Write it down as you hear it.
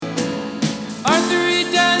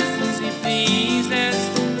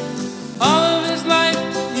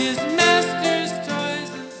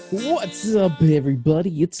What's up,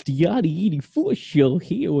 everybody? It's the Arty 84 show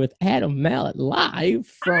here with Adam Mallet live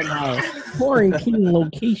from our quarantine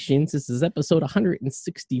locations. This is episode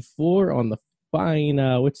 164 on the fine,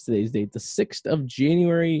 what's today's date? The 6th of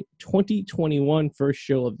January, 2021, first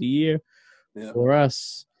show of the year for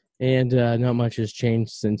us. And not much has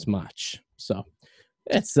changed since March. So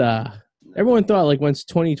it's, everyone thought like once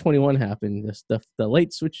 2021 happened, the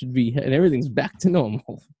light switch would be, and everything's back to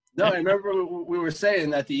normal. No, I remember we were saying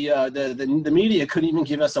that the media couldn't even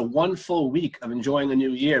give us a one full week of enjoying the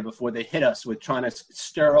new year before they hit us with trying to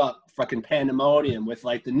stir up fucking pandemonium with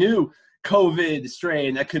like the new COVID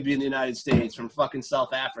strain that could be in the United States from fucking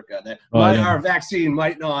South Africa. That our vaccine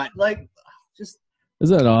might not. Like, just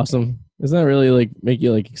isn't that awesome? Doesn't that really like make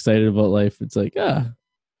you like excited about life? It's like I'm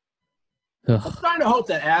starting to hope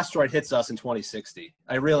that asteroid hits us in 2060.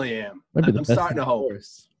 I really am. I'm starting to hope.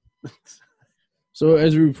 So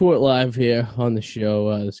as we report live here on the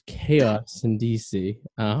show, there's chaos in DC,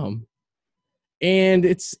 and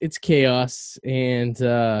it's chaos, and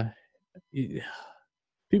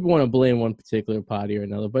people want to blame one particular party or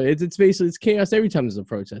another, but it's basically chaos every time there's a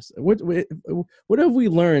protest. What have we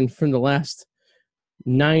learned from the last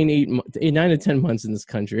 9 to 10 months in this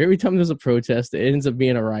country? Every time there's a protest, it ends up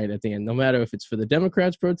being a riot at the end, no matter if it's for the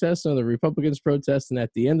Democrats protest or the Republicans protest, and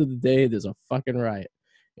at the end of the day, there's a fucking riot,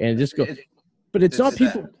 and just go. But it's not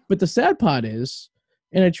people. But the sad part is,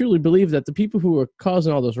 and I truly believe that the people who are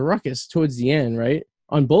causing all those ruckus towards the end, right,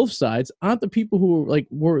 on both sides, aren't the people who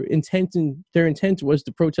were their intent was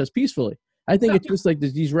to protest peacefully. I think it's just like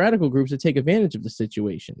there's these radical groups that take advantage of the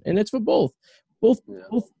situation, and it's for both. Both.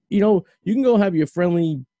 You know, you can go have your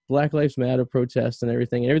friendly Black Lives Matter protest and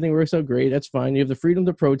everything works out great. That's fine. You have the freedom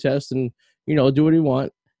to protest and do what you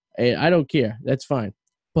want. I don't care. That's fine.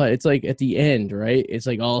 But it's like at the end, right? It's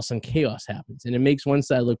like all of a sudden chaos happens, and it makes one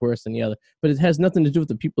side look worse than the other. But it has nothing to do with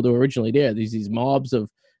the people that were originally there. These mobs of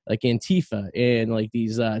like Antifa and like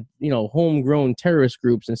these homegrown terrorist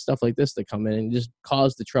groups and stuff like this that come in and just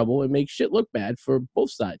cause the trouble and make shit look bad for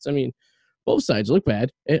both sides. I mean, both sides look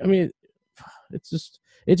bad. It just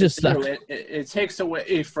sucks. It takes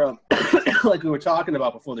away from like we were talking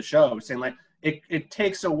about before the show, saying like it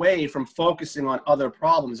takes away from focusing on other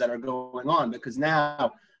problems that are going on, because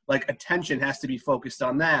now like attention has to be focused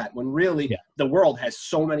on that when really the world has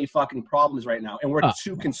so many fucking problems right now, and we're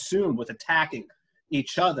too consumed with attacking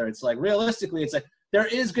each other. It's like realistically, it's like there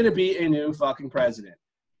is going to be a new fucking president.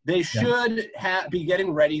 They should be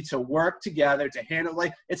getting ready to work together to handle,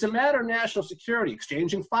 like, it's a matter of national security,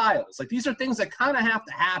 exchanging files. Like, these are things that kind of have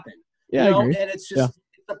to happen. Yeah, I agree. And it's just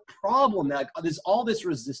it's a problem that there's all this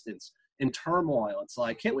resistance and turmoil. It's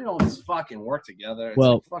like, can't we all just fucking work together? It's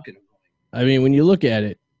like fucking annoying. I mean, when you look at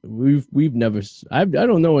it, we've never, I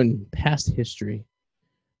don't know in past history,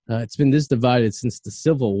 it's been this divided since the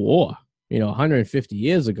Civil War, 150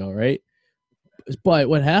 years ago, right? But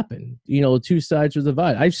what happened? Two sides were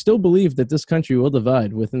divided. I still believe that this country will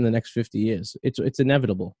divide within the next 50 years. It's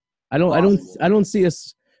inevitable. I don't see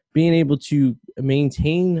us being able to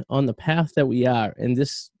maintain on the path that we are in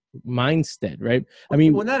this mindset, right? I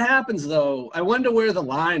mean, when that happens, though, I wonder where the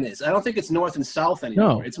line is. I don't think it's north and south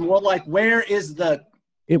anymore. No. It's more like where is the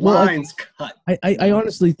lines cut? I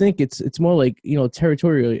honestly think it's more like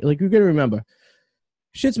territorial. Like you got to remember.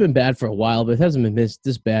 Shit's been bad for a while, but it hasn't been this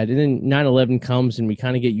bad. And then 9/11 comes and we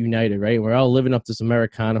kind of get united, right? We're all living up this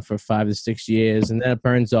Americana for 5 to 6 years, and then it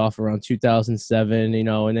burns off around 2007,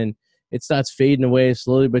 and then it starts fading away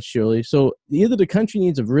slowly but surely. So either the country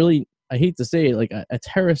needs a really, I hate to say it, like a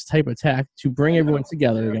terrorist type attack to bring everyone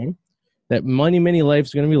together again, that many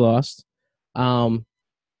lives are going to be lost.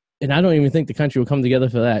 And I don't even think the country will come together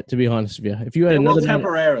for that, to be honest with you. If you had another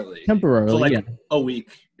temporarily, for like a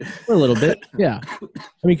week, for a little bit, yeah. I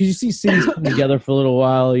mean, because you see cities come together for a little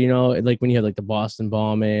while, like when you have like the Boston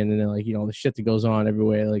bombing, and then like the shit that goes on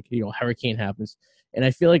everywhere, like hurricane happens, and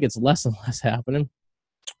I feel like it's less and less happening.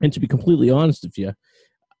 And to be completely honest with you,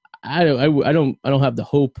 I don't have the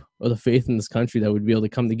hope or the faith in this country that would be able to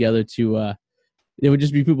come together to. There would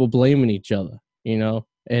just be people blaming each other,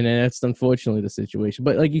 And that's unfortunately the situation.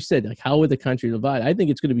 But like you said, like how would the country divide? I think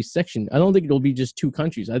it's going to be sectioned. I don't think it'll be just two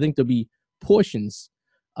countries. I think there'll be portions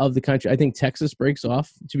of the country. I think Texas breaks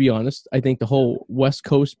off, to be honest. I think the whole West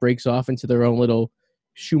Coast breaks off into their own little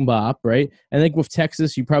shumbop, right? I think with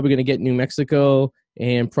Texas, you're probably going to get New Mexico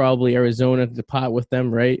and probably Arizona to pot with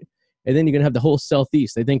them, right? And then you're going to have the whole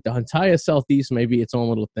Southeast. I think the entire Southeast may be its own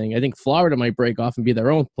little thing. I think Florida might break off and be their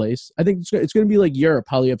own place. I think it's going to be like Europe,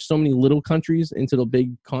 how you have so many little countries into the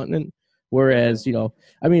big continent. Whereas,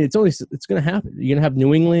 I mean, it's going to happen. You're going to have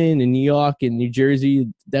New England and New York and New Jersey,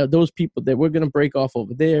 those people that we're going to break off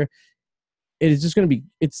over there. it's just going to be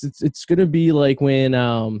it's going to be like when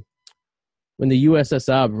the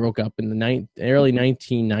USSR broke up in the early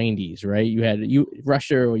 1990s, right? You had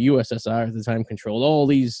Russia or USSR at the time controlled all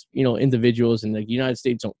these, individuals, and the United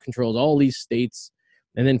States controlled all these states.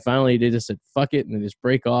 And then finally they just said, fuck it, and they just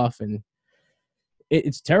break off. And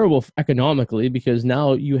it's terrible economically because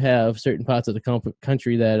now you have certain parts of the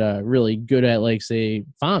country that are really good at, like, say,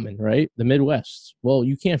 farming, right? The Midwest. Well,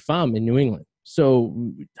 you can't farm in New England.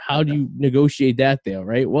 So how do you negotiate that there,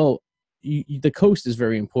 right? Well, the coast is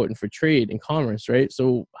very important for trade and commerce, right?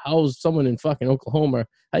 So how's someone in fucking Oklahoma,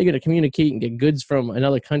 how are you going to communicate and get goods from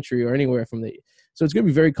another country or anywhere from so it's going to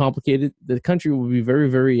be very complicated. The country will be very,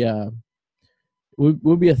 very,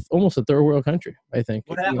 will be almost a third world country, I think.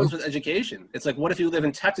 What happens with education? It's like, what if you live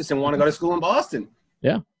in Texas and want to go to school in Boston?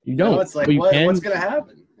 Yeah, you don't. It's like, what's going to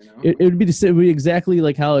happen? It would be exactly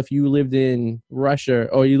like how if you lived in Russia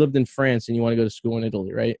or you lived in France and you want to go to school in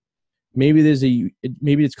Italy, right? Maybe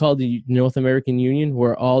it's called the North American Union,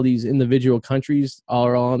 where all these individual countries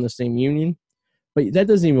are all in the same union. But that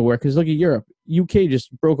doesn't even work because look at Europe. UK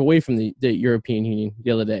just broke away from the European Union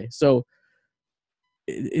the other day. So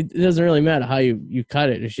it doesn't really matter how you cut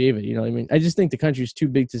it or shave it. You know what I mean? I just think the country's too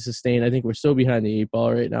big to sustain. I think we're so behind the 8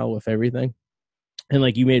 ball right now with everything. And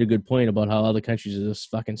like you made a good point about how other countries are just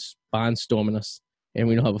fucking barnstorming us and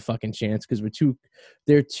we don't have a fucking chance because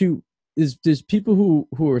there's people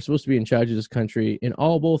who are supposed to be in charge of this country in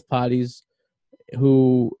both parties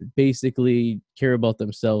who basically care about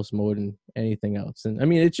themselves more than anything else. And I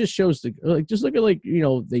mean, it just shows just look at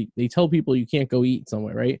they tell people you can't go eat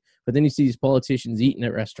somewhere, right? But then you see these politicians eating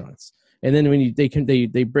at restaurants. And then when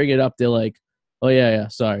they bring it up, they're like, oh yeah,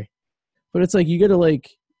 sorry. But it's like, you gotta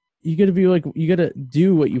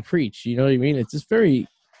do what you preach. You know what I mean? It's just very,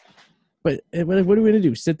 but what are we going to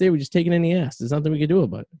do? Sit there? We're just taking it in the ass. There's nothing we can do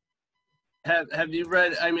about it. Have you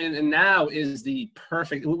read, I mean, and now is the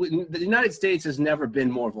perfect, the United States has never been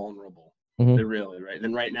more vulnerable, really, right,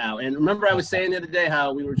 than right now. And remember I was saying the other day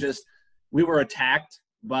how we were attacked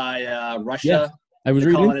by Russia. Yeah, I was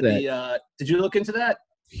reading into that. Did you look into that?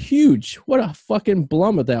 Huge. What a fucking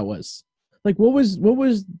blummer that was. Like, what was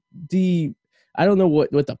I don't know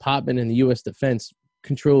what department in the U.S. Defense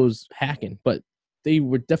controls hacking, but they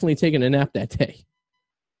were definitely taking a nap that day.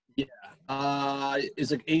 Yeah.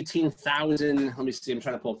 It's like 18,000. Let me see. I'm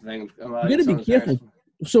trying to pull up the thing. You got to be careful.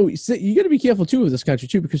 So you got to be careful too with this country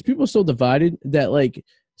too, because people are so divided that like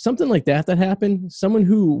something like that happened. Someone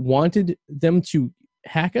who wanted them to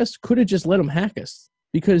hack us could have just let them hack us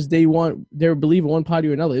because they believe in one party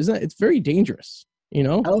or another. It's very dangerous, you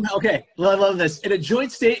know? Oh, okay. I love this. In a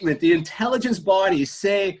joint statement, the intelligence bodies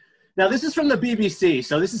say, now this is from the BBC,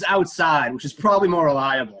 so this is outside, which is probably more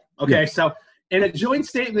reliable. Okay. Yeah. So in a joint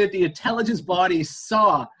statement the intelligence bodies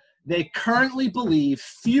saw, they currently believe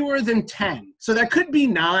fewer than 10, so that could be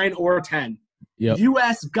 9 or 10,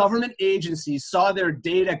 U.S. government agencies saw their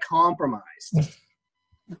data compromised.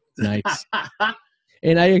 Nice.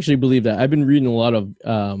 And I actually believe that. I've been reading a lot of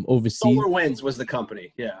overseas. SolarWinds was the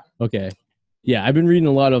company, yeah. Okay. Yeah, I've been reading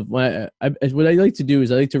a lot of what I like to do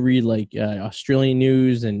is I like to read like Australian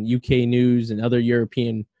news and UK news and other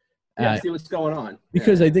European see what's going on.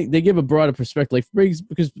 Because I think they give a broader perspective, like,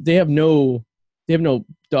 because they have no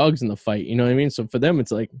dogs in the fight. You know what I mean? So for them,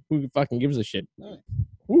 it's like, who fucking gives a shit?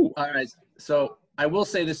 All right. So I will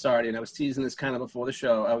say this, Arty, and I was teasing this kind of before the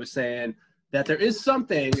show. I was saying that there is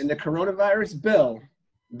something in the coronavirus bill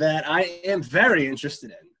that I am very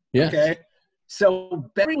interested in. Yeah. Okay. So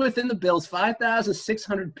buried within the bill's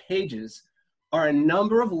 5,600 pages are a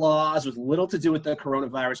number of laws with little to do with the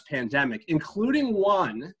coronavirus pandemic, including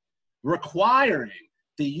one requiring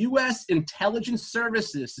the U.S. intelligence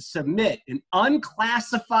services to submit an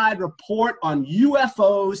unclassified report on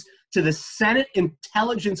UFOs to the Senate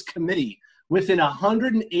Intelligence Committee within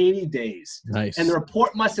 180 days. Nice. And the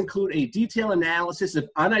report must include a detailed analysis of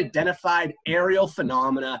unidentified aerial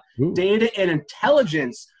phenomena, data and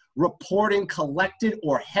intelligence reporting collected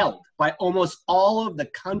or held by almost all of the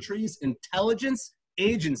country's intelligence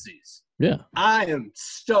agencies. Yeah. I am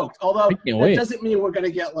stoked. Although that doesn't mean we're going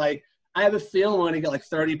to get like, I have a feeling we're going to get like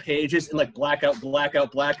 30 pages and like blackout,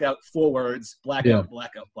 4 words, blackout,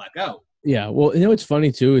 blackout. Yeah. Well, you know, it's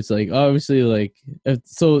funny too. It's like, obviously like,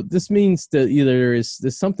 so this means that either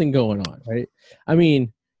there's something going on, right? I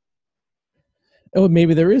mean,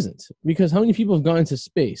 maybe there isn't, because how many people have gone into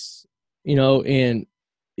space, you know, and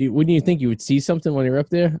wouldn't you think you would see something when you're up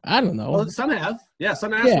there? I don't know. Well, some have. Yeah,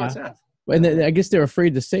 some astronauts have. And then I guess they're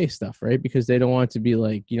afraid to say stuff, right? Because they don't want it to be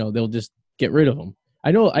like, you know, they'll just get rid of them.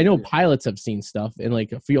 I know pilots have seen stuff, and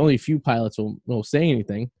like only a few pilots will say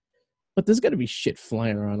anything. But there's got to be shit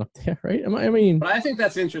flying around up there, right? I mean, But I think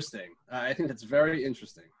that's interesting. I think that's very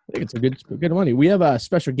interesting. I think it's a good money. We have a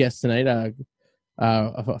special guest tonight,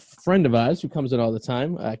 a friend of ours who comes in all the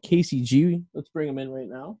time, Casey G. Let's bring him in right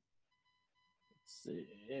now. Let's see.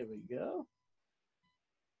 There we go.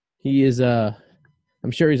 He is,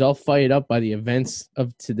 I'm sure he's all fired up by the events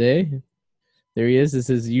of today. There he is. This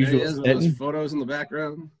is his usual. There he is with those photos in the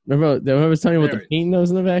background. Remember I was telling you about the painting that was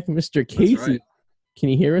in the back? Mr. Casey. Right. Can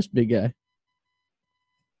you hear us, big guy?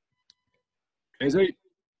 Casey?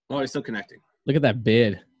 Oh, he's still connecting. Look at that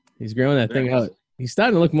beard. He's growing that thing out. He's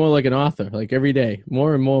starting to look more like an author, like every day.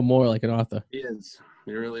 More and more like an author. He is.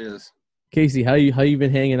 He really is. Casey, how you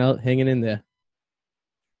been hanging in there?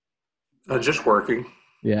 Just working.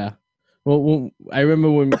 Yeah. Well, I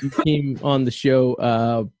remember when you came on the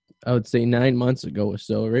show, I would say 9 months ago or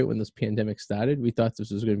so, right when this pandemic started. We thought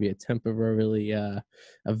this was going to be a temporary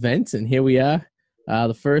event, and here we are,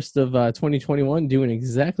 the first of 2021, doing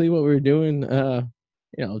exactly what we were doing,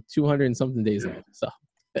 200 and something days ago. So.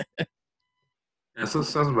 Yeah, so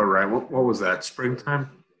sounds about right. What was that?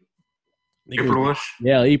 Springtime? Aprilish?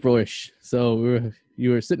 Yeah, Aprilish. So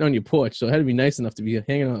you were sitting on your porch, so it had to be nice enough to be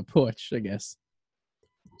hanging on a porch, I guess.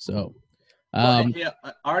 So,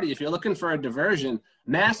 Arty, if you're looking for a diversion,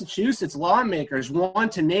 Massachusetts lawmakers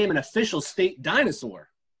want to name an official state dinosaur.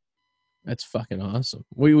 That's fucking awesome.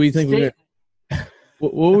 What do you think?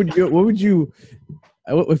 What would you,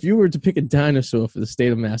 if you were to pick a dinosaur for the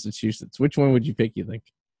state of Massachusetts, which one would you pick, you think?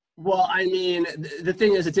 Well, I mean, the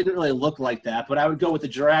thing is, it didn't really look like that, but I would go with the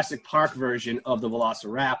Jurassic Park version of the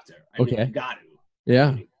Velociraptor. I mean, you got to.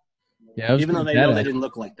 Yeah. Yeah. Even though they know they didn't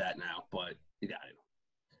look like that now, but you got to.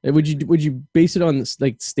 Would you base it on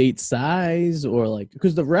like state size or like,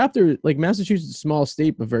 because the raptor, like Massachusetts is a small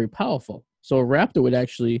state but very powerful, so a raptor would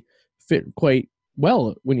actually fit quite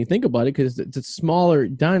well when you think about it, because it's a smaller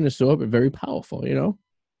dinosaur but very powerful,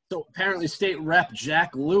 So apparently State Rep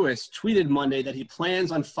Jack Lewis tweeted Monday that he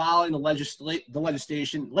plans on following the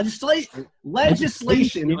legislation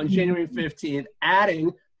on January 15th,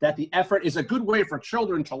 adding that the effort is a good way for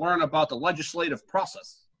children to learn about the legislative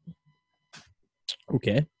process.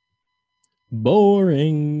 Okay.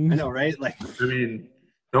 Boring. I know, right? Like, I mean,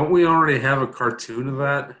 don't we already have a cartoon of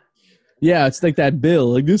that? Yeah, it's like that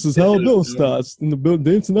bill. Like, this is how a bill starts. And the bill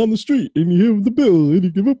dancing on the street. And you hear the bill. And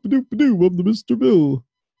you give up a doop-a-doo of the Mr. Bill.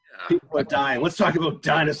 People are dying. Let's talk about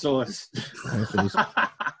dinosaurs.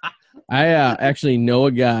 I actually know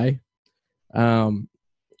a guy. I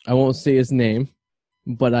won't say his name,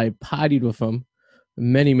 but I partied with him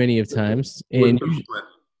many of times. And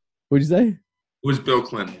what'd you say? Who's Bill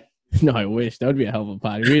Clinton? No, I wish. That would be a hell of a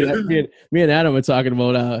party. Me and Adam were talking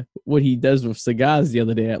about what he does with cigars the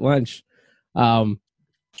other day at lunch.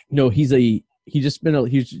 No, he just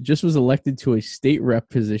was elected to a state rep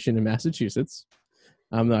position in Massachusetts.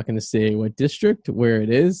 I'm not going to say what district, where it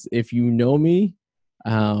is. If you know me,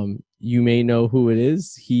 you may know who it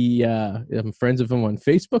is. I'm friends with him on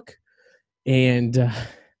Facebook, and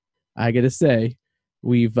I got to say,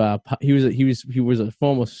 he was a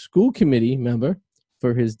former school committee member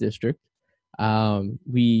for his district.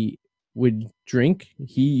 We would drink.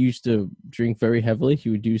 He used to drink very heavily. He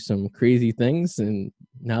would do some crazy things, and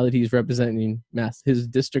now that he's representing his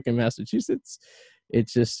district in Massachusetts, it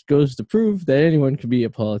just goes to prove that anyone could be a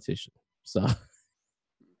politician. So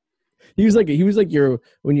he was like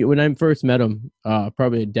when I first met him,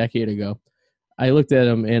 probably a decade ago. I looked at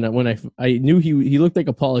him, and when I knew he looked like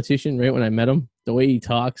a politician right when I met him. The way he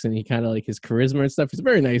talks and he kind of like his charisma and stuff. He's a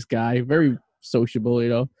very nice guy, very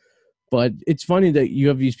sociable, But it's funny that you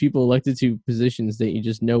have these people elected to positions that you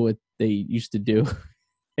just know what they used to do.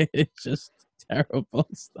 It's just terrible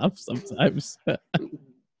stuff sometimes.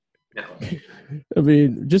 I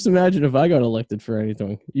mean, just imagine if I got elected for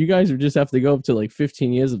anything. You guys would just have to go up to like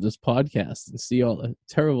 15 years of this podcast and see all the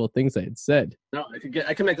terrible things I had said. No,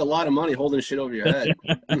 I can make a lot of money holding shit over your head.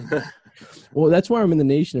 Well, that's why I'm in the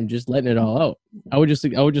nation of just letting it all out. I would just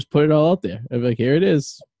put it all out there. I'd be like, here it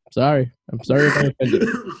is. Sorry. I'm sorry if I offended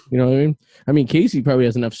you. You know what I mean? I mean, Casey probably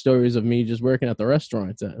has enough stories of me just working at the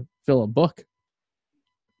restaurant to fill a book.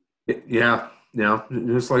 Yeah.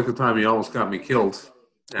 Just like the time he almost got me killed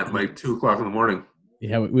at like 2:00 in the morning.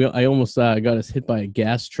 Yeah, I almost got us hit by a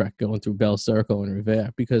gas truck going through Bell Circle in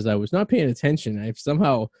Revere because I was not paying attention. I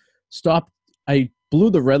somehow stopped. I blew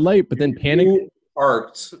the red light, but then panicked. You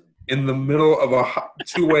parked in the middle of a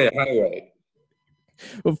two-way highway.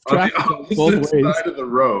 With traffic on the opposite side of the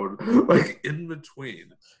road, like in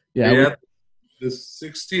between. Yeah, this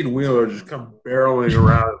 16-wheeler just come barreling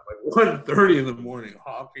around at like 1:30 in the morning,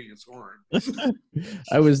 honking its horn.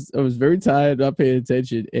 I was very tired, not paying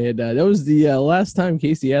attention, and that was the last time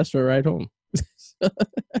Casey asked for a ride home. I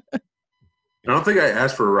don't think I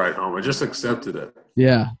asked for a ride home. I just accepted it.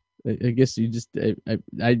 Yeah, I guess you just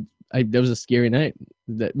that was a scary night.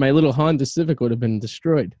 That my little Honda Civic would have been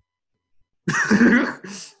destroyed.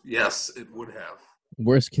 Yes, it would have.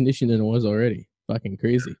 Worse condition than it was already. Fucking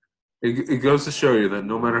crazy. It goes to show you that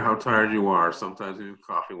no matter how tired you are, sometimes even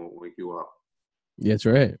coffee won't wake you up. Yeah, that's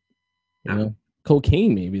right. Yeah. You know,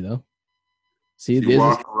 cocaine maybe though. See, you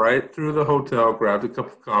walked right through the hotel, grabbed a cup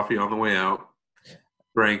of coffee on the way out,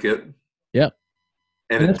 drank it. Yep.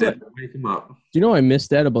 And it didn't wake him up. Do you know I missed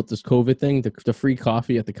that about this COVID thing? The free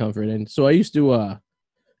coffee at the Comfort Inn. So I used to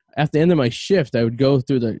at the end of my shift, I would go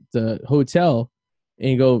through the hotel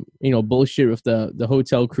and go, bullshit with the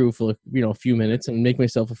hotel crew for, a few minutes and make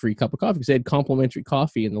myself a free cup of coffee because they had complimentary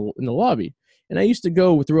coffee in the lobby. And I used to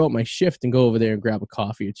go throughout my shift and go over there and grab a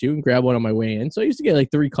coffee or two and grab one on my way in. So I used to get like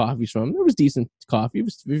 3 coffees from them. It was decent coffee. It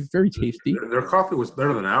was very tasty. Their coffee was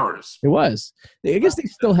better than ours. It was. I guess they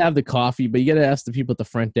still have the coffee, but you got to ask the people at the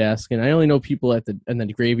front desk. And I only know people at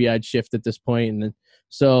the graveyard shift at this point. And then,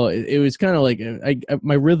 so it was kind of like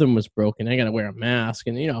my rhythm was broken. I got to wear a mask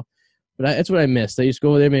and, but that's what I missed. I used to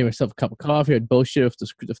go over there, make myself a cup of coffee. I'd bullshit with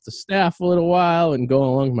the staff a little while and go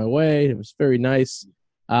along my way. It was very nice.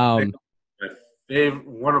 One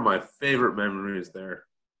of my favorite memories there,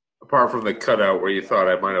 apart from the cutout where you thought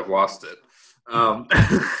I might have lost it.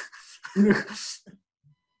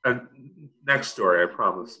 And next story, I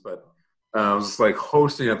promise. But I was like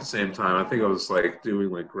hosting at the same time. I think I was like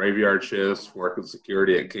doing like graveyard shifts, working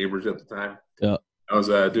security at Cambridge at the time. Yeah. I was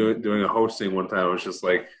doing a hosting one time. I was just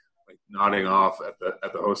like nodding off at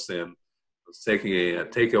the host stand. I was taking a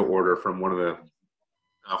takeout order from one of the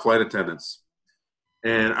flight attendants.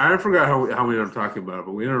 And I forgot how we ended up talking about it,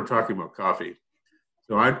 but we ended up talking about coffee.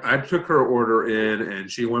 So I took her order in,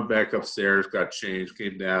 and she went back upstairs, got changed,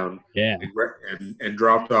 came down, and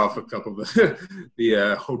dropped off a cup of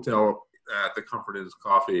the hotel at the Comfort Inn's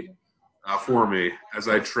coffee for me as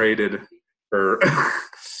I traded her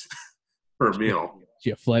her meal. Did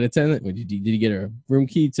you a flight attendant? Did you get her room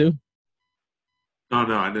key too? No,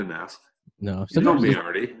 I didn't ask. No, you know me,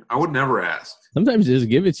 Arty. I would never ask. Sometimes they just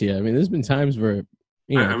give it to you. I mean, there's been times where.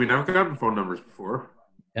 I mean, I've gotten phone numbers before.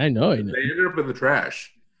 I know. They ended up in the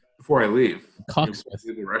trash before I leave. Cocksmith.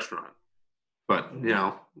 The restaurant. But, you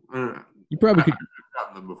probably could. I've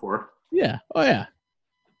gotten them before. Yeah. Oh, yeah.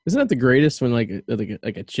 Isn't that the greatest when, like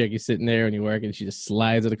a chick is sitting there and you work and she just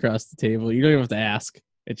slides it across the table? You don't even have to ask.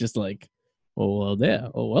 It's just like, well, there.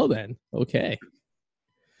 Oh, well, then. Okay.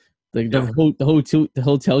 The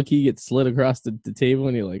hotel key gets slid across the table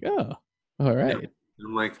and you're like, oh, all right. Yeah.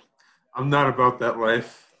 I'm like, I'm not about that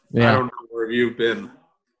life. Yeah. I don't know where you've been.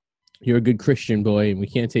 You're a good Christian boy, and we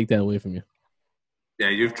can't take that away from you. Yeah,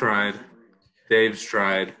 you've tried. Dave's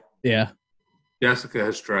tried. Yeah. Jessica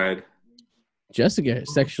has tried. Jessica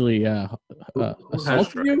sexually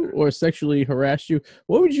assaulted you or sexually harassed you?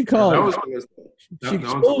 What would you call it?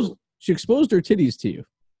 She exposed her titties to you.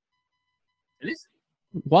 Titties?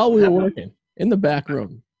 While we were working in the back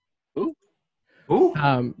room. Who?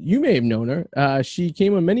 You may have known her. She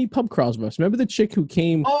came on many pub crawls with us. Remember the chick who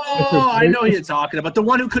came? Oh, I know who you're talking about. The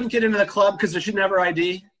one who couldn't get into the club because she didn't have her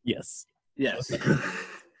ID? Yes. Yes.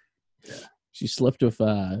 Yeah. She slept with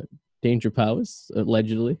Danger Powers,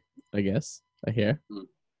 allegedly, I guess. I hear.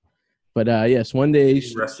 But yes, one day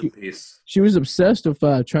rest in peace. She was obsessed with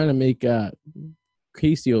trying to make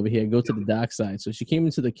Casey over here go to the dark side. So she came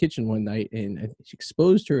into the kitchen one night and she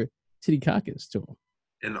exposed her titty cockers to him.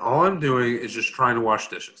 And all I'm doing is just trying to wash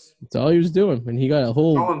dishes. That's all he was doing. And he got a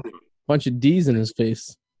whole bunch of D's in his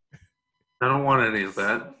face. I don't want any of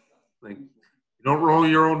that. Like, you don't roll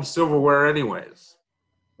your own silverware anyways.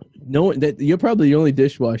 No, you're probably the only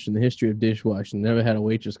dishwasher in the history of dishwashing. Never had a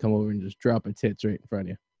waitress come over and just drop her tits right in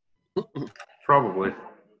front of you. Probably.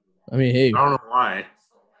 I mean, hey. I don't know why.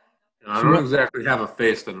 I don't exactly have a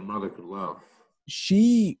face that a mother could love.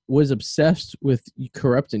 She was obsessed with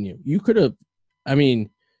corrupting you. You could have, I mean,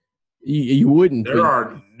 you wouldn't. There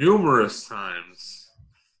are numerous times.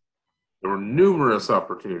 There were numerous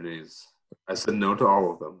opportunities. I said no to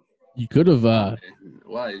all of them. You could have.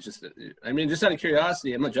 Why? Just out of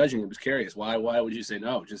curiosity, I'm not judging. I'm just curious. Why would you say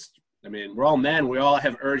no? We're all men. We all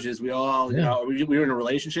have urges. We all, we were in a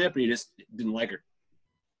relationship, and you just didn't like her.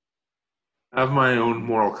 I have my own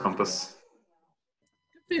moral compass.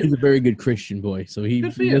 He's a very good Christian boy, so he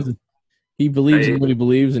believes in what he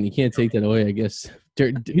believes, and he can't take that away, I guess.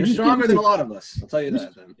 You're stronger than a lot of us. I'll tell you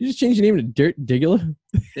that. Then you just changed your name to Dirt Diggler.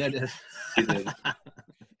 Yeah, I did. He did.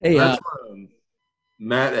 Hey,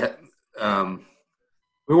 Matt.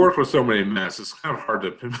 We work with so many Matts. It's kind of hard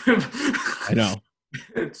to. I know.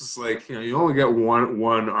 It's just like you only get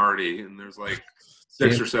one Arty, and there's like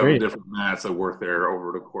 6 or 7 different Matts that work there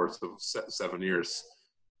over the course of 7 years.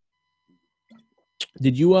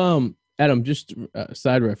 Did you Adam? Just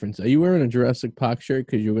side reference. Are you wearing a Jurassic Park shirt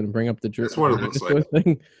because you were going to bring up the That's what it looks like.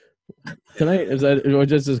 Thing? Tonight is that or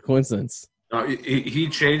just a coincidence? He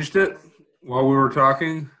changed it while we were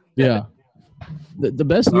talking. Yeah. The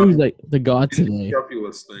best news I got today.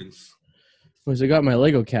 Scrupulous things. Was I got my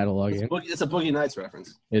Lego catalog in. It's a Boogie Nights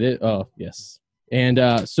reference. It is. Oh yes.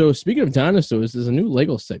 And so speaking of dinosaurs, there's a new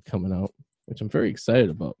Lego set coming out, which I'm very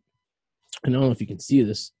excited about. I don't know if you can see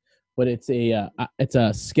this, but it's a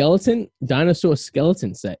dinosaur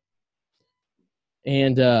skeleton set.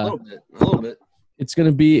 And a little bit. It's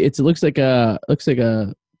gonna be. It looks like a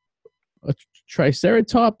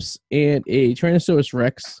Triceratops and a Tyrannosaurus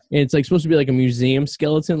Rex, and it's like supposed to be like a museum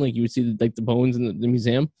skeleton, like you would see the bones in the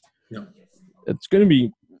museum. Yeah, it's gonna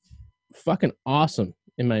be fucking awesome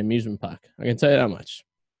in my amusement park. I can tell you that much.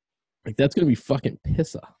 Like that's gonna be fucking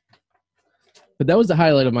pissa. But that was the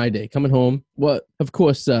highlight of my day. Coming home, well, of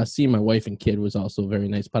course, seeing my wife and kid was also a very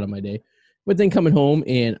nice part of my day. But then coming home,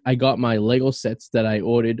 and I got my Lego sets that I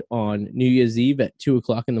ordered on New Year's Eve at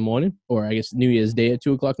 2:00 in the morning, or I guess New Year's Day at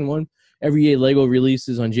 2:00 in the morning. Every year, Lego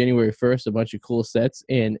releases on January 1st a bunch of cool sets,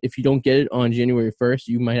 and if you don't get it on January 1st,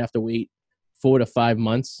 you might have to wait 4 to 5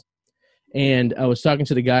 months. And I was talking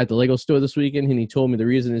to the guy at the Lego store this weekend, and he told me the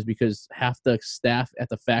reason is because half the staff at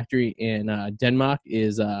the factory in Denmark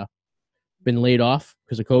is been laid off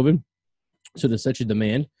because of COVID, so there's such a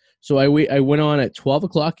demand. So I went on at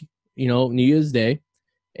 12:00, New Year's Day,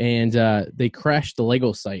 and they crashed the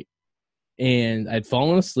Lego site, and I'd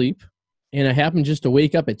fallen asleep. And I happened just to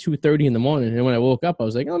wake up at 2:30 in the morning. And when I woke up, I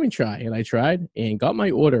was like, let me try. And I tried and got my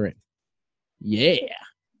order in. Yeah.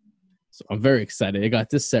 So I'm very excited. I got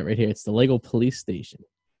this set right here. It's the Lego Police Station.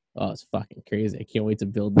 Oh, it's fucking crazy. I can't wait to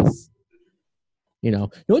build this. You know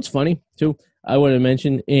what's funny, too? I want to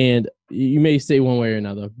mention, and you may say one way or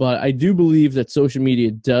another, but I do believe that social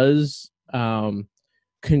media does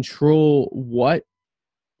control what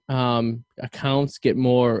accounts get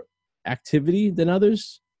more activity than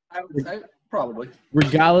others. I would say probably,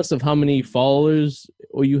 regardless of how many followers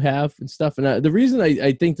or you have and stuff. And the reason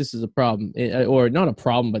I think this is a problem, or not a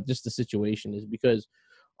problem, but just the situation, is because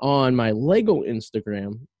on my Lego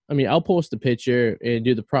Instagram, I mean, I'll post a picture and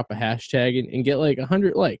do the proper hashtag and get like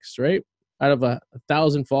 100 likes, right, out of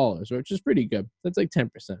 1,000 followers, which is pretty good. That's like 10%.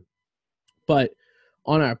 But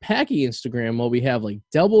on our Packy Instagram, while we have like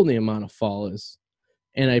double the amount of followers,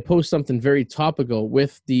 and I post something very topical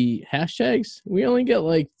with the hashtags, we only get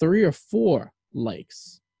like 3 or 4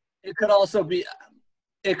 likes. It could also be,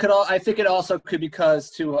 I think it also could be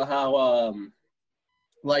because to how,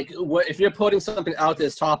 if you're putting something out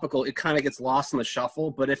that's topical, it kind of gets lost in the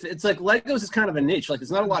shuffle. But if it's like Legos is kind of a niche, like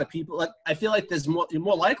there's not a lot of people, like I feel like you're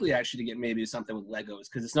more likely actually to get maybe something with Legos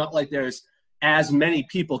because it's not like there's as many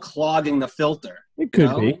people clogging the filter. It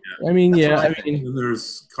could be. I mean, I mean,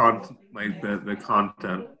 there's the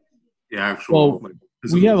content, the actual. Well,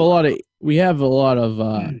 we have a lot of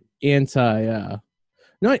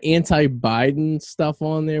not anti-Biden stuff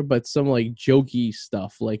on there, but some like jokey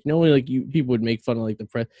stuff. Like normally, like people would make fun of like the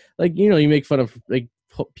press, like you make fun of like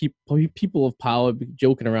people of power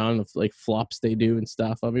joking around with like flops they do and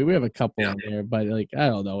stuff. I mean, we have a couple on there, but like I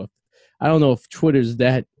don't know if Twitter's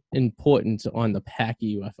that important on the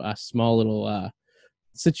Packy with a small little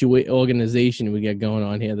organization we got going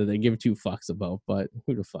on here that they give 2 fucks about, but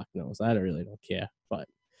who the fuck knows? I really don't care, but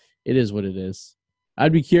it is what it is.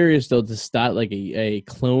 I'd be curious though to start like a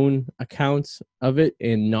clone account of it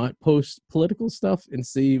and not post political stuff and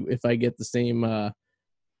see if I get the same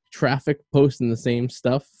traffic posting the same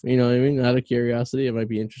stuff. You know what I mean? Out of curiosity, it might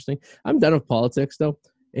be interesting. I'm done with politics though,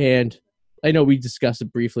 and I know we discussed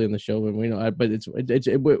it briefly in the show, but but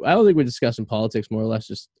I don't think we're discussing politics, more or less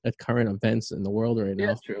just at current events in the world right now. Yeah,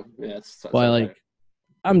 that's true. Yeah,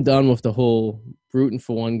 I'm done with the whole rooting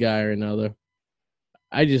for one guy or another.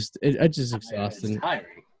 It's exhausting. It's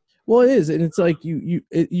tiring. Well, it is, and it's like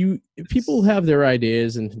people have their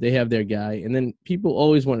ideas and they have their guy, and then people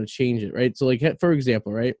always want to change it, right? So, like for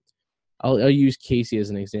example, right? I'll use Casey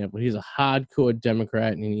as an example. He's a hardcore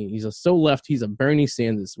Democrat, and he's so left. He's a Bernie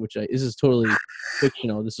Sanders, this is totally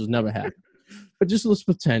fictional. This has never happened. But just let's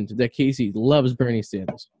pretend that Casey loves Bernie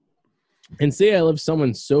Sanders. And say I love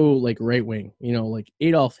someone so like right wing, like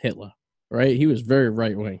Adolf Hitler, right? He was very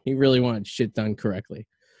right wing. He really wanted shit done correctly.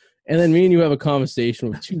 and then me and you have a conversation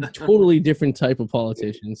with two totally different type of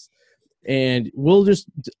politicians, and we'll just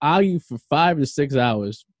argue for 5 to 6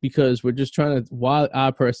 hours because we're just trying to why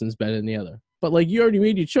our person's better than the other. But like you already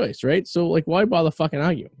made your choice, right? So like why bother fucking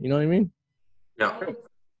arguing? You know what I mean? Yeah.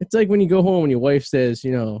 It's like when you go home and your wife says,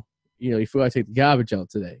 you forgot to take the garbage out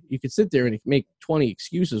today. You could sit there and make 20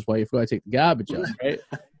 excuses why you forgot to take the garbage out, right?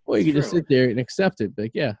 Or you could just sit there and accept it.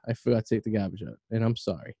 Like, yeah, I forgot to take the garbage out, and I'm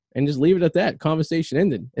sorry. And just leave it at that. Conversation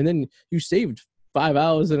ended. And then you saved 5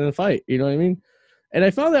 hours in a fight. You know what I mean? And I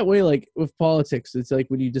found that way, like, with politics. It's like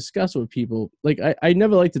when you discuss with people, like, I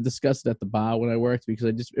never liked to discuss it at the bar when I worked because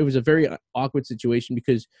it was a very awkward situation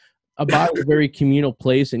because a bar is a very communal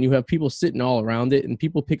place and you have people sitting all around it and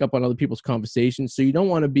people pick up on other people's conversations. So you don't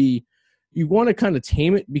want to you want to kind of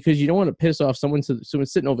tame it because you don't want to piss off someone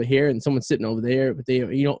sitting over here and someone sitting over there, but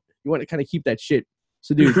you want to kind of keep that shit.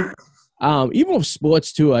 So dude, even with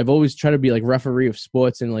sports too, I've always tried to be like referee of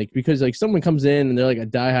sports and like, because like someone comes in and they're like a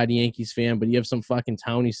diehard Yankees fan, but you have some fucking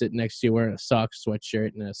townie sitting next to you wearing a Sox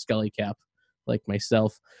sweatshirt and a Scully cap like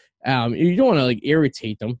myself. You don't want to like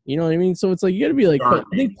irritate them. You know what I mean? So it's like, you got to be like, but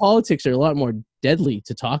I think politics are a lot more deadly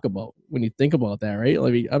to talk about when you think about that, right?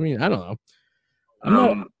 I mean, I don't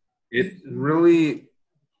know. It really,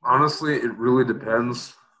 honestly, it really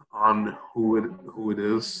depends on who it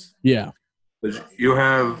is. Yeah. Because you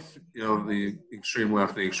have, the extreme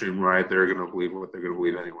left and the extreme right. They're going to believe what they're going to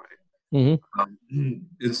believe anyway. Mm-hmm.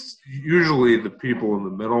 It's usually the people in the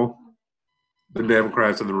middle, the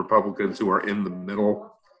Democrats and the Republicans who are in the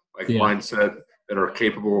middle, mindset, that are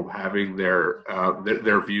capable of having their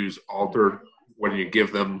views altered when you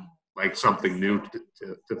give them like something new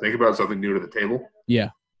to think about, something new to the table.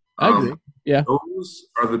 Yeah. I agree. Yeah. Those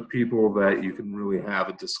are the people that you can really have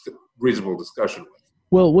a reasonable discussion with.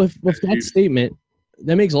 Well, with that statement,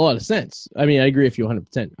 that makes a lot of sense. I mean, I agree with you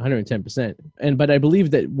 100%, 110%. But I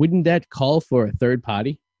believe that wouldn't that call for a third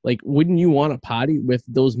party? Like, wouldn't you want a party with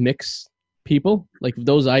those mixed people, like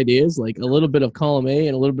those ideas, like a little bit of column A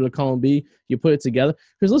and a little bit of column B? You put it together.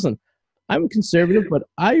 Because listen, I'm conservative, but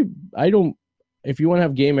I don't. If you want to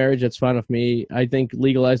have gay marriage, that's fine with me. I think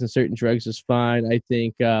legalizing certain drugs is fine. I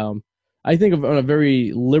think on a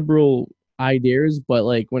very liberal ideas, but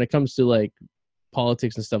like when it comes to like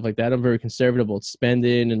politics and stuff like that, I'm very conservative about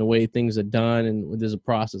spending and the way things are done, and there's a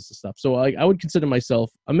process and stuff. So I would consider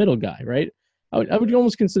myself a middle guy, right? I would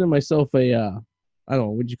almost consider myself a I don't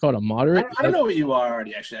know, would you call it a moderate? I don't know what you are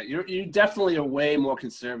already. Actually, you definitely are way more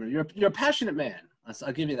conservative. You're a passionate man.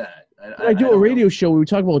 I'll give you that. I do a radio show where we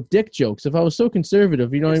talk about dick jokes. If I was so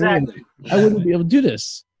conservative, you know what I mean? I wouldn't be able to do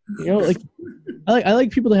this. You know, like I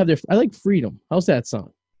like people to have I like freedom. How's that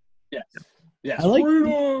sound? Yeah. Yeah.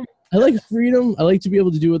 Freedom. I like freedom. I like to be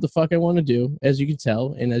able to do what the fuck I want to do, as you can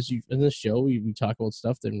tell. And in this show, we talk about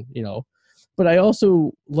stuff that, but I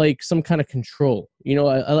also like some kind of control. I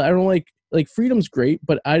don't like freedom's great,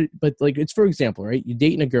 but like, it's, for example, right? You're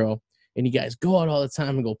dating a girl and you guys go out all the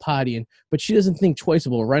time and go partying, but she doesn't think twice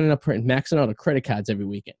about running up her and maxing out her credit cards every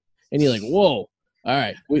weekend. And you're like, whoa, all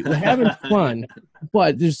right, we're having fun,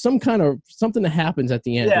 but there's something that happens at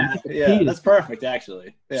the end. Yeah, that's perfect,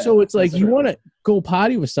 actually. Yeah, so it's like you want to go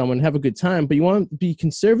party with someone, have a good time, but you want to be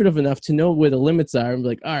conservative enough to know where the limits are and be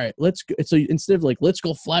like, all right, let's go. So instead of like, let's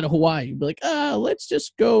go fly to Hawaii, you'd be like, let's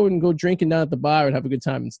just go drinking down at the bar and have a good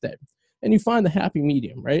time instead. And you find the happy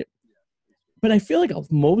medium, right? But I feel like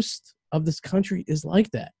most of this country is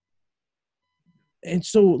like that. And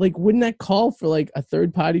so, like, wouldn't that call for like a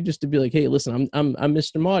third party just to be like, hey, listen, I'm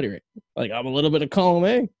Mr. Moderate. Like, I'm a little bit of column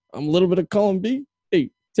A, I'm a little bit of column B.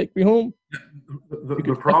 Hey, take me home.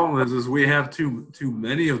 The problem is we have too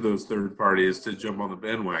many of those third parties to jump on the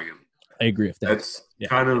bandwagon. I agree with that. That's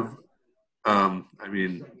kind of, I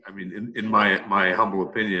mean, in my humble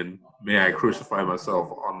opinion, may I crucify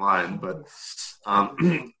myself online, but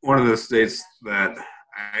one of the states that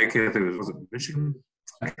I can't think of, was it Michigan?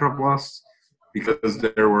 Trump lost because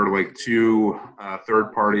there were like two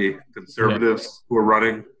third-party conservatives who were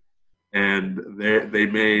running, and they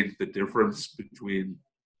made the difference between.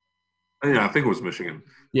 I think it was Michigan.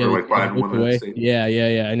 Yeah, like Biden won that state. Yeah.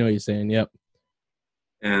 I know what you're saying. Yep.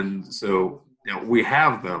 And so we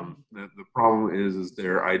have them. The problem is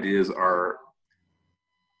their ideas are.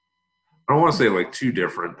 I don't want to say like too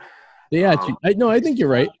different. Yeah, I think you're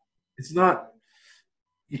right. It's not.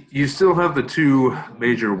 You still have the two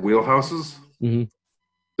major wheelhouses. Mm-hmm.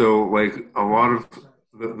 So, like, a lot of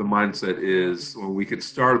the mindset is, well, we could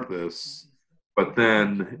start this, but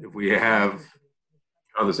then if we have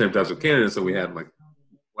the same types of candidates that we had in, like,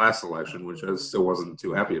 last election, which I still wasn't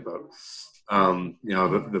too happy about,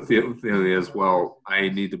 the feeling is, well, I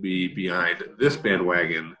need to be behind this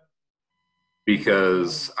bandwagon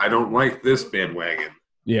because I don't like this bandwagon.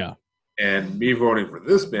 Yeah. And me voting for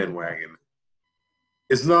this bandwagon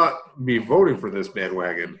is not me voting for this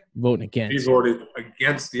bandwagon. Voting against. Me voting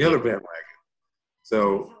against the other bandwagon.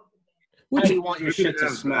 So, how do you want your shit to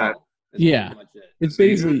smell? Yeah. It's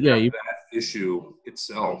basically, that issue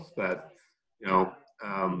itself that,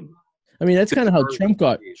 I mean, that's kind of how Trump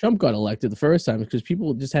got elected the first time, because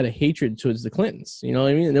people just had a hatred towards the Clintons. You know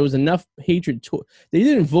what I mean? And there was enough hatred. They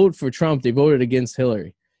didn't vote for Trump. They voted against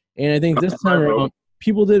Hillary. And I think this time around,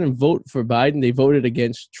 people didn't vote for Biden. They voted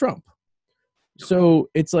against Trump. So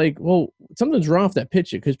it's like, well, something's wrong with that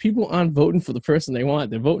picture, because people aren't voting for the person they want.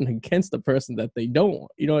 They're voting against the person that they don't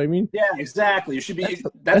want. You know what I mean? Yeah, exactly. You should be.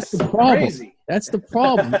 That's the problem. Crazy. That's the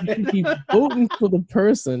problem. You should be voting for the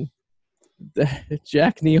person that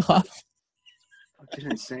Jack Neoff.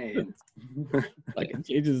 Insane. Like, it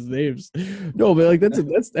changes names. No, but like that's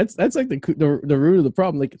like the root of the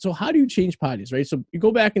problem. Like, so how do you change parties, right? So you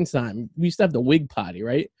go back in time. We used to have the Whig Party,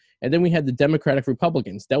 right? And then we had the Democratic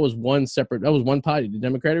Republicans. That was one party. The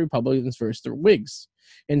Democratic Republicans versus the Whigs.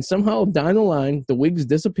 And somehow down the line, the Whigs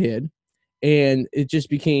disappeared, and it just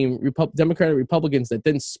became Democratic Republicans that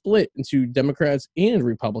then split into Democrats and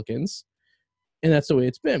Republicans, and that's the way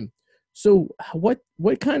it's been. So what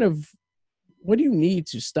do you need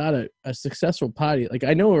to start a successful party? Like,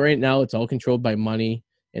 I know right now it's all controlled by money.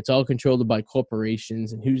 It's all controlled by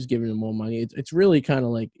corporations and who's giving them more money. It's really kind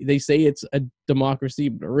of like, they say it's a democracy,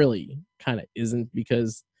 but it really kind of isn't,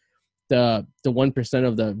 because the 1%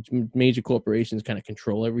 of the major corporations kind of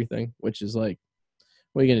control everything, which is like,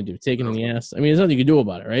 what are you going to do? Take it in the ass? I mean, there's nothing you can do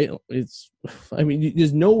about it, right?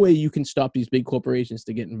 There's no way you can stop these big corporations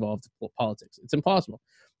to get involved in politics. It's impossible.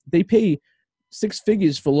 They pay 6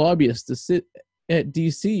 figures for lobbyists to sit at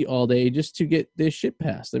DC all day just to get their shit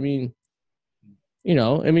passed. I mean,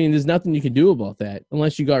 there's nothing you can do about that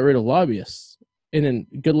unless you got rid of lobbyists. And then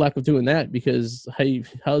good luck with doing that, because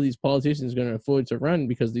how are these politicians going to afford to run,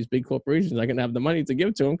 because these big corporations are going to have the money to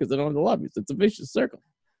give to them because they don't have the lobbyists. It's a vicious circle.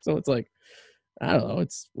 So it's like, I don't know.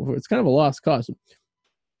 It's kind of a lost cause.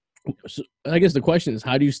 So I guess the question is,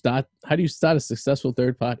 how do you start a successful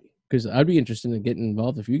third party? Because I'd be interested in getting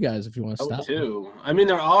involved if you want to stop. Too. I mean,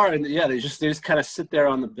 there are, and yeah, they just kind of sit there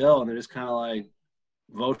on the bill, and they're just kind of like,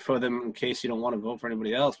 vote for them in case you don't want to vote for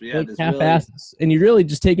anybody else. But yeah, like half-asses. And you're really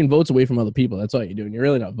just taking votes away from other people. That's all you're doing. You're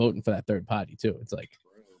really not voting for that third party too. It's like,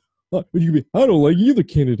 I don't like either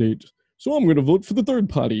candidate, so I'm going to vote for the third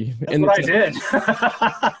party. That's what I did.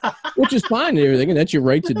 Which is fine and everything, and that's your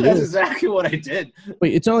right to do. That's exactly what I did. But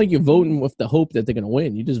it's not like you're voting with the hope that they're going to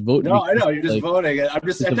win. You just vote. No, I know. You're just voting. I'm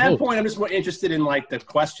just at that point, I'm just more interested in like the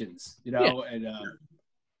questions, Yeah. And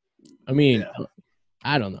I mean,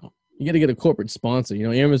 I don't know. You got to get a corporate sponsor.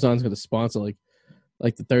 Amazon's going to sponsor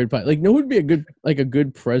like the third party. Like, who would be a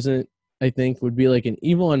good president? I think would be like an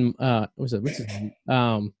Elon. What's his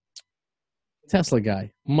name? Tesla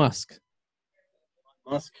guy, Musk.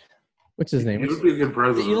 What's his name? He would be a good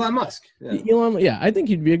president. Elon Musk. Yeah, I think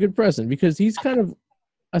he'd be a good president, because he's kind of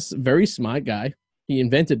a very smart guy. He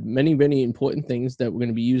invented many, many important things that we're going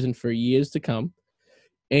to be using for years to come.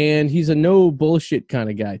 And he's a no bullshit kind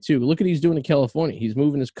of guy too. Look at what he's doing in California. He's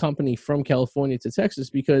moving his company from California to Texas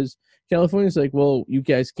because California's like, well, you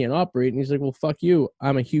guys can't operate. And he's like, well, fuck you.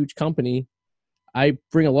 I'm a huge company. I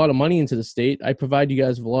bring a lot of money into the state. I provide you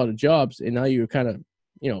guys with a lot of jobs. And now you're kind of,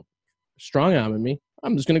 strong arming me.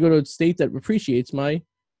 I'm just going to go to a state that appreciates my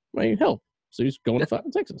help. So he's going to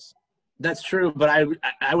fucking Texas. That's true, but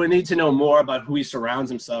I would need to know more about who he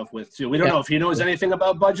surrounds himself with too. We don't know if he knows anything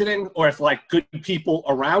about budgeting, or if like good people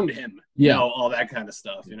around him know all that kind of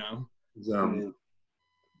stuff. Because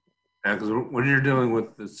when you're dealing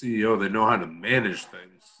with the CEO, they know how to manage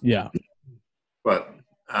things. Yeah, but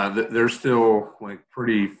they're still like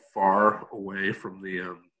pretty far away from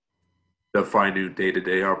the fine new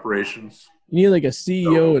day-to-day operations. You need like a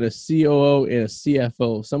CEO and a COO and a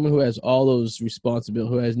CFO, someone who has all those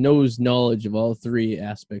responsibilities, who knows knowledge of all 3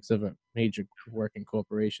 aspects of a major working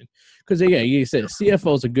corporation. Because, you said a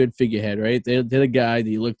CFO is a good figurehead, right? They're the guy that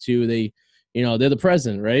you look to. They're the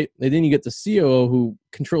president, right? And then you get the COO who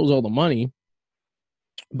controls all the money,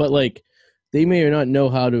 but like they may or not know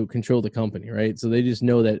how to control the company, right? So they just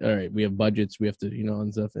know that, all right, we have budgets, we have to,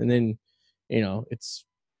 and stuff. And then,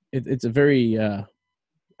 it's a very, I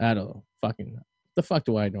don't know. Fucking, the fuck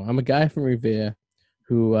do I know? I'm a guy from Revere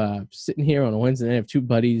who sitting here on a Wednesday night. I have 2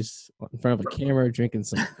 buddies in front of a camera drinking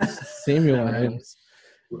some Samuel Adams.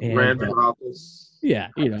 Random office. Yeah,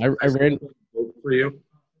 I ran for you.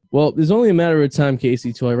 Well, there's only a matter of time,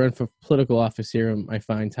 Casey, till I run for political office here in my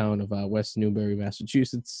fine town of West Newbury,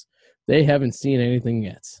 Massachusetts. They haven't seen anything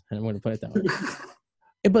yet. I'm going to put it that way.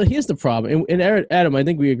 But here's the problem, and Adam, I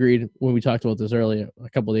think we agreed when we talked about this earlier, a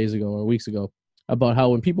couple of days ago or weeks ago, about how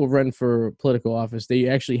when people run for political office, they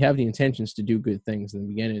actually have the intentions to do good things in the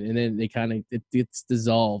beginning, and then they kind of it gets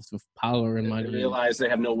dissolved with power and money. They realize they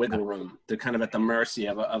have no wiggle room. They're kind of at the mercy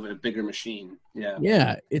of a bigger machine. Yeah.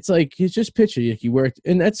 Yeah, it's like you just picture like you worked,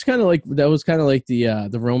 and that's kind of like the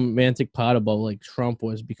romantic part about like Trump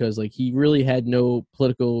was, because like he really had no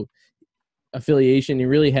political affiliation. He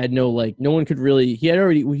really had no, like, no one could really, he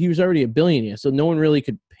was already a billionaire, so no one really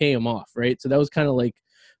could pay him off, right? So that was kind of like,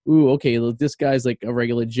 ooh, okay, look, this guy's like a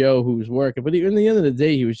regular Joe who was working, but in the end of the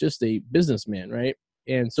day, he was just a businessman, right?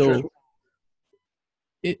 And so Sure.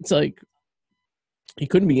 it's like he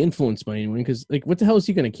couldn't be influenced by anyone, because like what the hell is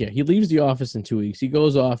he going to care? He leaves the office in 2 weeks, he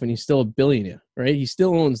goes off, and he's still a billionaire, right? He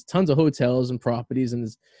still owns tons of hotels and properties,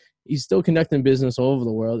 and he's still conducting business all over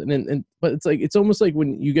the world. But it's like, it's almost like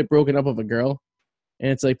when you get broken up with a girl,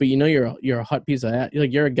 and it's like, but you know, you're a hot piece of ass.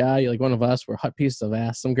 You're a guy, you're like one of us, we're hot pieces of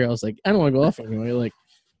ass. Some girl's like, I don't want to go off anymore. You're like,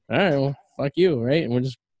 all right, well, fuck you, right? And we're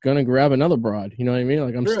just gonna grab another broad. You know what I mean?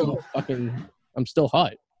 Like, I'm still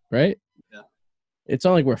hot, right? Yeah. It's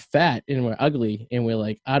not like we're fat and we're ugly and we're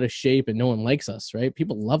like out of shape and no one likes us, right?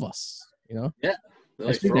 People love us, you know? Yeah. They're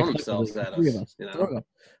like throwing themselves at us. You know?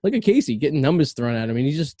 Look at Casey getting numbers thrown at him, and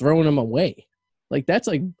he's just throwing them away. Like that's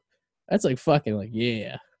like fucking like,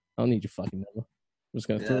 yeah, I don't need your fucking number. I'm just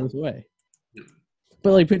gonna throw this away.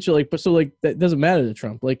 But like picture like, but so like that doesn't matter to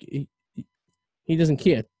Trump. Like he doesn't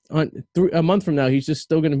care. A month from now, he's just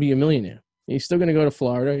still gonna be a millionaire. He's still gonna go to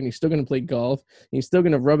Florida, and he's still gonna play golf. And he's still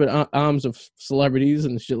gonna rub at arms of celebrities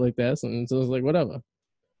and shit like that. And so it's like whatever.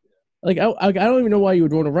 Like I don't even know why you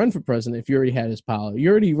would want to run for president if you already had his power.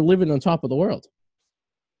 You're already living on top of the world.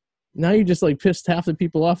 Now you just like pissed half the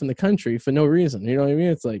people off in the country for no reason. You know what I mean?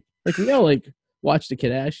 It's like we all like watch the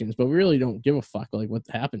Kardashians, but we really don't give a fuck like what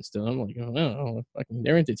happens to them. Like, I don't know, fucking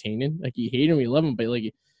they're entertaining. Like you hate them, you love them, but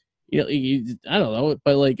like I don't know.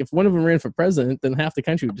 But like if one of them ran for president, then half the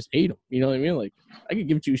country would just hate him. You know what I mean? Like I could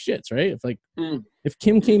give two shits, right? If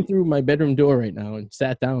Kim came through my bedroom door right now and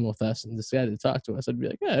sat down with us and decided to talk to us, I'd be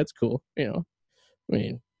like, yeah, that's cool. You know, I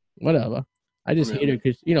mean, whatever. I just hate her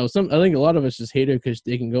because, you know, I think a lot of us just hate her because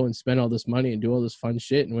they can go and spend all this money and do all this fun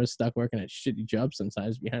shit, and we're stuck working at shitty jobs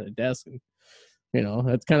sometimes behind a desk. And, you know,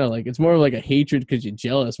 that's kind of like, it's more like a hatred because you're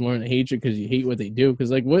jealous, more than a hatred because you hate what they do.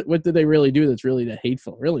 Because, like, what did they really do that's really that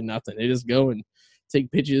hateful? Really nothing. They just go and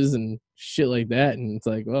take pictures and shit like that. And it's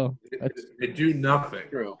like, well, they do nothing.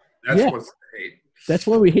 True. That's what's the hate. That's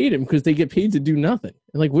why we hate him, because they get paid to do nothing.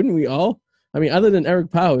 And, like, wouldn't we all? I mean, other than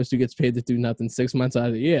Eric Powers, who gets paid to do nothing 6 months out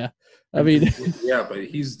of the year. I mean, yeah, but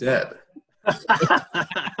he's dead.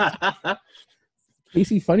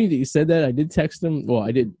 Casey, funny that you said that. I did text him. Well,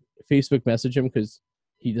 I did Facebook message him because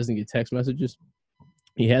he doesn't get text messages.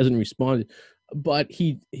 He hasn't responded. But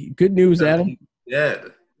he good news, Adam. He's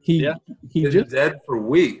dead. He's just dead for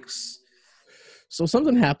weeks. So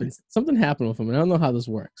something happened. Something happened with him, and I don't know how this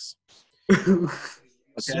works. Okay,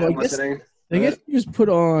 so I'm listening. I guess he was put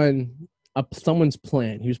on someone's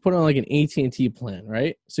plan. He was put on like an AT&T plan,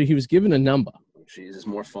 right? So he was given a number. Jesus,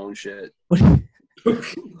 more phone shit.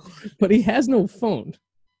 But he has no phone.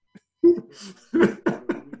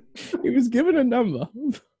 He was given a number,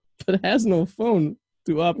 but has no phone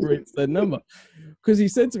to operate that number. Because he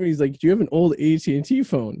said to me, he's like, do you have an old AT&T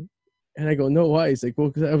phone? And I go, no, why? He's like, well,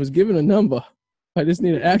 because I was given a number. I just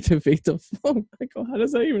need to activate the phone. I go, how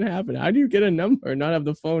does that even happen? How do you get a number and not have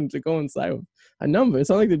the phone to go inside with a number? It's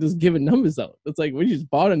not like they're just giving numbers out. It's like, you just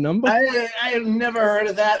bought a number? I have never heard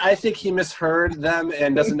of that. I think he misheard them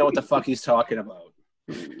and doesn't know what the fuck he's talking about.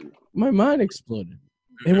 My mind exploded.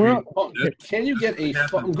 And we're can you get a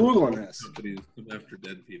phone? Googling this. Companies come after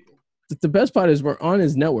dead people. The best part is we're on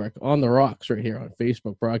his network, on the rocks, right here on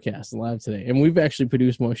Facebook, broadcasting live today. And we've actually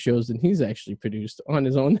produced more shows than he's actually produced on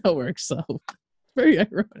his own network. So very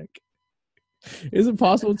ironic. Is it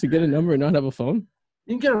possible to get a number and not have a phone?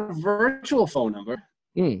 You can get a virtual phone number.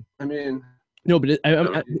 I mean, no, but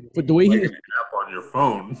but the way like an app on your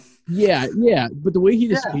phone. Yeah, but the way he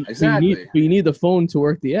just exactly. you need the phone to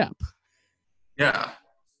work the app. Yeah,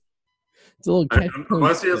 it's a little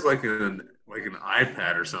unless he has like an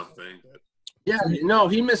iPad or something. Yeah, no,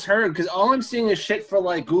 he misheard because all I'm seeing is shit for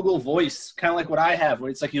like Google Voice, kind of like what I have,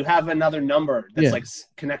 where it's like you have another number that's like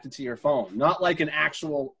connected to your phone, not like an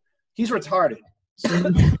actual. He's retarded.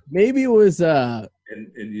 So maybe it was. And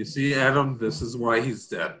you see, Adam, this is why he's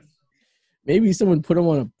dead. Maybe someone put him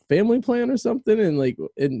on a family plan or something,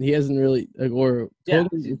 and he hasn't really told him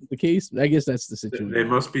it's the case. I guess that's the situation. They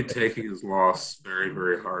must be taking his loss very,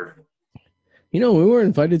 very hard. You know, we weren't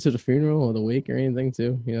invited to the funeral or the wake or anything,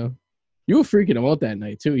 too. You know, you were freaking him out that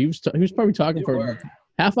night too. He was probably talking for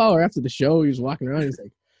half hour after the show, he was walking around. He's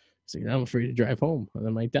like, I'm afraid to drive home. I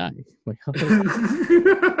might die.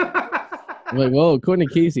 I'm like, well, according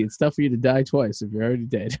to Casey, it's tough for you to die twice if you're already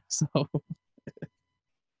dead. So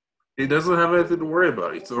he doesn't have anything to worry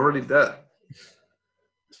about. He's already dead.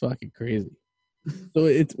 It's fucking crazy. So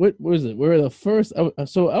it's what was it? We're the first.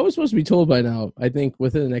 So I was supposed to be told by now. I think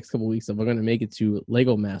within the next couple of weeks that we're going to make it to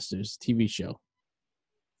Lego Masters TV show.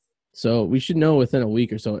 So we should know within a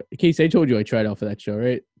week or so. Casey, I told you I tried out for that show,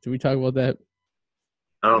 right? Did we talk about that?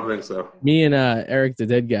 I don't think so. Me and Eric, the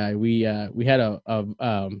dead guy, we had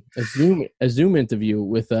a Zoom interview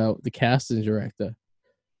with the casting director.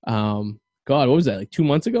 God, what was that? Like 2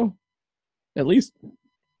 months ago, at least.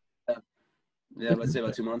 Yeah, let's say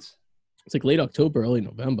about 2 months. It's like late October, early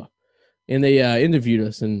November, and they interviewed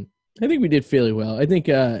us, and I think we did fairly well. I think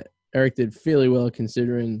Eric did fairly well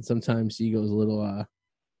considering sometimes he goes a little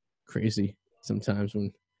crazy sometimes.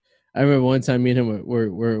 When I remember one time me and him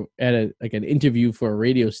were at an interview for a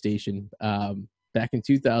radio station back in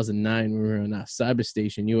 2009. We were on Cyber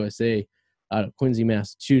Station USA out of Quincy,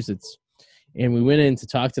 Massachusetts, and we went in to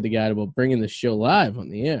talk to the guy about bringing the show live on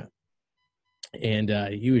the air. And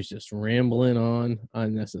he was just rambling on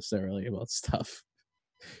unnecessarily about stuff.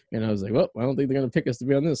 And I was like, well, I don't think they're going to pick us to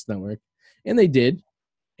be on this network. And they did.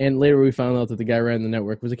 And later we found out that the guy running the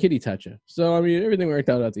network was a kitty toucher. So, I mean, everything worked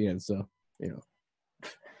out at the end. So, he's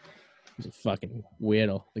a fucking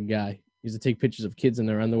weirdo, the guy. He used to take pictures of kids in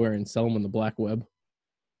their underwear and sell them on the black web.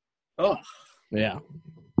 Oh. Yeah.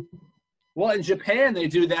 Well, in Japan, they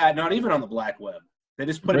do that not even on the black web. They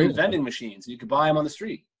just put them in vending machines. You could buy them on the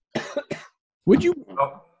street. Would you?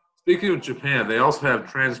 Well, speaking of Japan, they also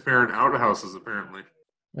have transparent outhouses, apparently.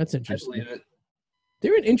 That's interesting. I believe it.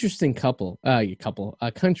 They're an interesting country, a culture.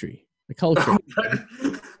 I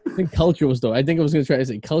think culture was though. I think I was going to try to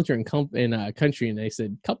say culture and country, and they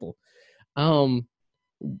said couple. When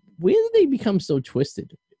did they become so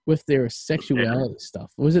twisted with their sexuality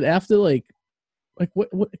stuff? Was it after like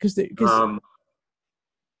what? Because it's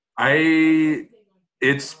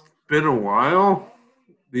been a while.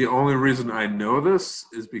 The only reason I know this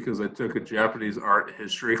is because I took a Japanese art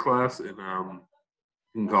history class in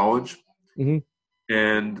college. Mm-hmm.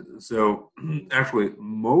 And so actually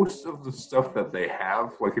most of the stuff that they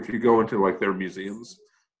have, like if you go into like their museums,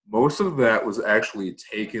 most of that was actually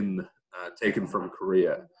taken from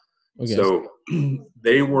Korea. Okay. So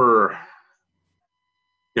they were,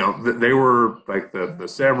 they were like the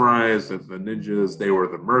samurais, the ninjas, they were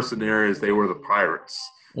the mercenaries, they were the pirates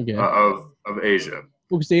of Asia.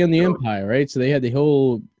 Well, because they owned the empire, right? So they had the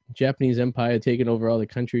whole Japanese empire taking over all the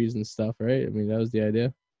countries and stuff, right? I mean, that was the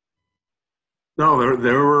idea. No,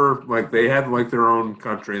 they were like they had like their own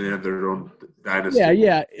country. They had their own dynasty.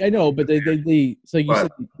 Yeah, I know, but they so you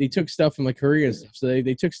said they took stuff from like Korea and stuff. So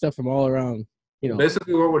they took stuff from all around.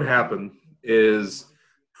 Basically, what would happen is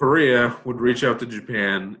Korea would reach out to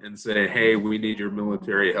Japan and say, "Hey, we need your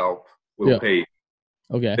military help. We'll pay you."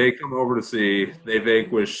 Okay. They come over to see. They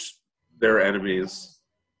vanquish their enemies.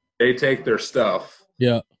 They take their stuff.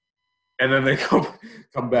 Yeah. And then they come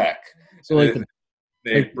back. So like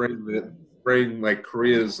they bring like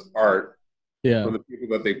Korea's art from the people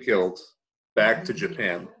that they killed back to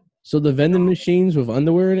Japan. So the vending machines with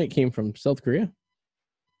underwear in it came from South Korea?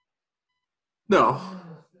 No.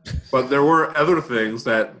 But there were other things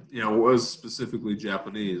that, was specifically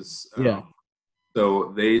Japanese.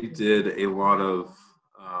 So they did a lot of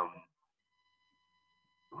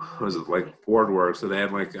like board work. So they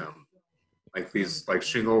had like these like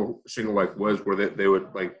shingle like woods where they would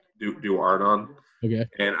like do art on. Okay.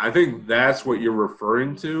 And I think that's what you're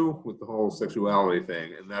referring to with the whole sexuality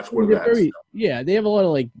thing, and that's where they have a lot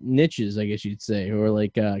of like niches, I guess you'd say, or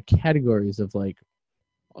like categories of like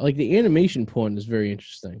the animation porn is very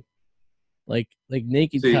interesting. Like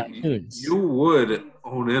naked cartoons. You would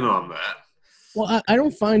own in on that. Well, I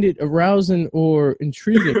don't find it arousing or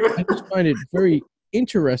intriguing. I just find it very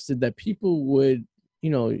interested that people would,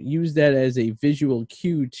 use that as a visual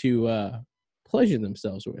cue to pleasure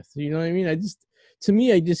themselves with. You know what I mean? I just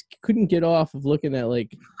couldn't get off of looking at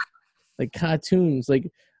like cartoons.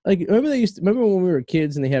 Like remember when we were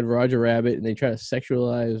kids and they had Roger Rabbit and they tried to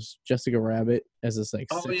sexualize Jessica Rabbit as this like.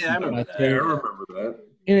 Oh yeah, I remember that. I remember that.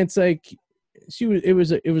 And it's like it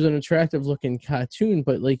was an attractive looking cartoon,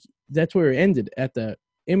 but like that's where it ended, at the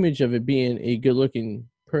image of it being a good looking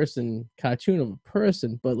cartoon of a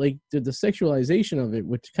person, but like the sexualization of it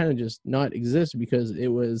would kind of just not exist because it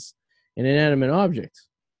was an inanimate object,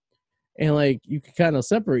 and like you could kind of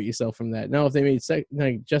separate yourself from that. Now if they made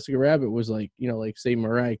like Jessica Rabbit was like like say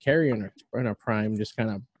Mariah Carey in her prime, just kind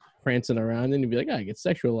of prancing around, and you'd be like, I get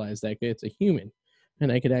sexualized, that kid, it's a human.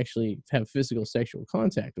 and I could actually have physical sexual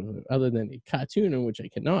contact with it, other than a cartoon in which I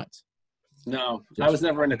cannot. No, I was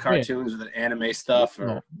never into cartoons or the anime stuff.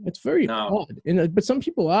 Or it's very odd, but some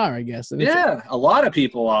people are, I guess. And a lot of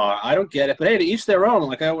people are. I don't get it, but hey, to each their own.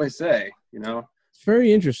 Like I always say, it's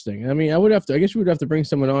very interesting. I mean, I guess we would have to bring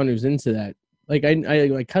someone on who's into that. Like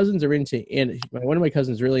my cousins are into, and one of my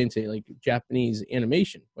cousins is really into like Japanese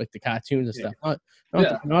animation, like the cartoons and stuff. Not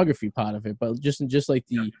the pornography part of it, but just like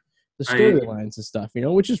the storylines and stuff,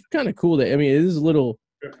 which is kind of cool. That, I mean, it is a little,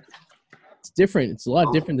 it's different. It's a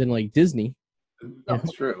lot different than like Disney.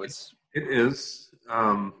 That's true. It is.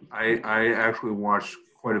 I actually watch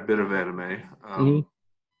quite a bit of anime.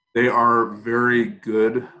 They are very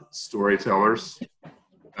good storytellers.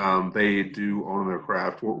 They do own their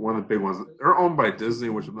craft. One of the big ones, they're owned by Disney,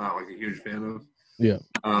 which I'm not like a huge fan of. Yeah.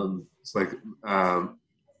 It's like the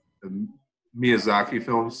Miyazaki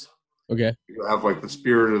films. Okay. You have like The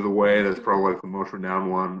Spirit of the Way. That's probably like the most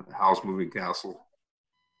renowned one. House Moving Castle.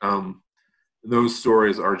 Those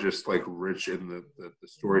stories are just like rich in the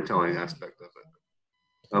storytelling aspect of it.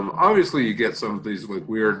 Obviously, you get some of these like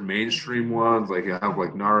weird mainstream ones, like you have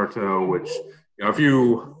like Naruto, which if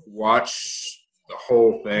you watch the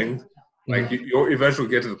whole thing, like you'll eventually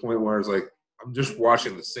get to the point where it's like I'm just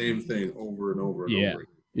watching the same thing over and over and over again.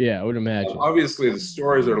 Yeah, I would imagine. Obviously, the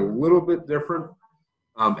stories are a little bit different,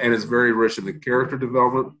 and it's very rich in the character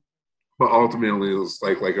development. But ultimately, it's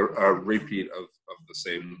like a repeat of the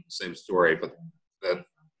same story, but that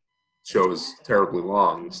show is terribly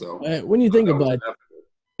long. So when you think about it,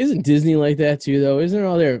 isn't Disney like that too? Though, isn't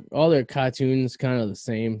all their cartoons kind of the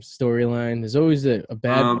same storyline? There's always a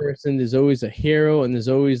bad person, there's always a hero, and there's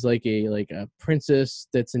always like a princess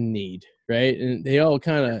that's in need, right? And they all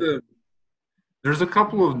kind of. There's a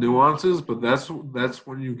couple of nuances, but that's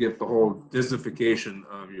when you get the whole Disneyfication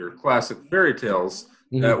of your classic fairy tales.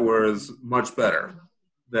 That was much better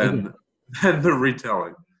than the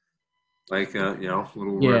retelling. Like,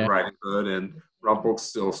 Little Red Riding Hood and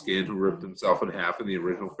Rumpelstiltskin, who ripped himself in half in the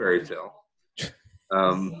original fairy tale. It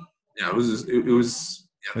was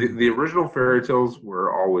the original fairy tales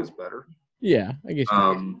were always better. Yeah, I guess.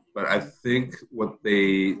 But I think what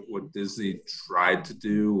Disney tried to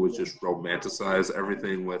do was just romanticize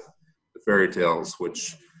everything with the fairy tales,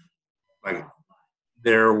 which, like,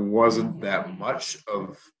 there wasn't that much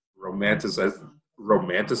of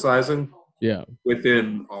romanticizing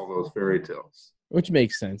within all those fairy tales. Which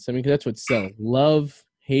makes sense. I mean, 'cause that's what sells. Love,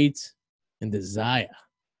 hate, and desire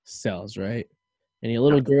sells, right? And your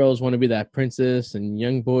little girls want to be that princess, and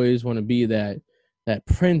young boys want to be that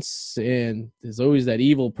prince, and there's always that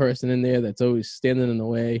evil person in there that's always standing in the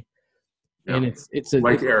way. Yeah. And it's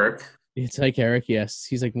like Eric. It's like Eric, yes.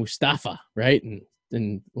 He's like Mustafa, right?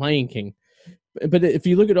 And Lion King. But if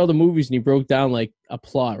you look at all the movies and you broke down like a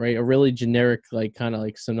plot, right, a really generic like kind of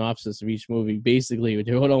like synopsis of each movie, basically it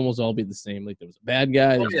would almost all be the same. Like there was a bad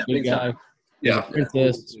guy, there was a good guy, a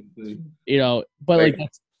princess,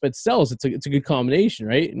 but sells. It's a good combination,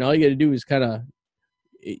 right? And all you got to do is kind of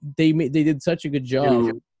they did such a good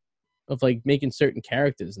job of like making certain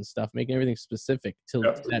characters and stuff, making everything specific to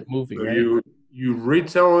that movie. So right? You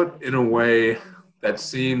retell it in a way that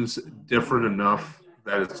seems different enough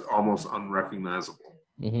that it's almost unrecognizable.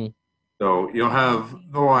 Mm-hmm. So you'll have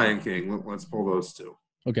The Lion King. Let's pull those two.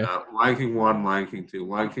 Okay. Lion King 1, Lion King 2.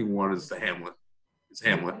 Lion King 1 is Hamlet. It's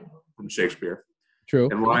Hamlet from Shakespeare. True.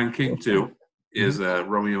 And Lion King 2 is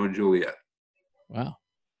Romeo and Juliet. Wow.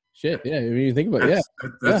 Shit. Yeah. When you think about it,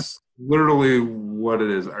 That's literally what it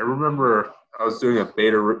is. I remember I was doing a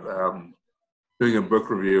doing a book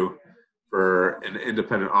review for an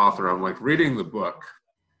independent author. I'm like reading the book.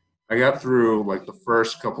 I got through like the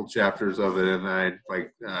first couple chapters of it, and I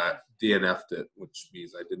DNF'd it, which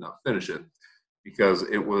means I did not finish it because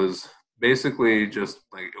it was basically just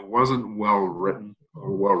like it wasn't well written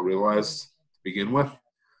or well realized to begin with,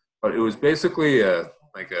 but it was basically a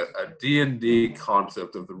D&D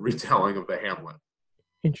concept of the retelling of the Hamlet.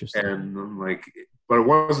 Interesting. And but it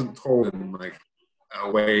wasn't told in like a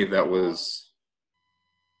way that was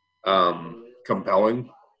compelling,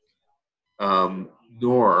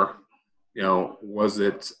 nor was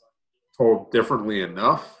it told differently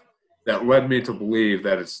enough that led me to believe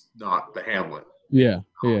that it's not the Hamlet. Yeah.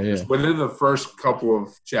 Within the first couple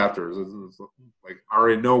of chapters, it's like I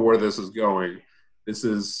already know where this is going. This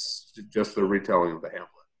is just the retelling of the Hamlet.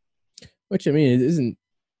 Which, I mean, it isn't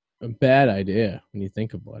a bad idea when you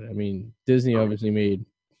think about it. I mean, Disney obviously made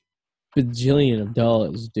bajillion of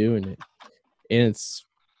dollars doing it, and it's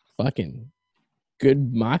fucking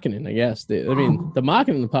good marketing, I guess. The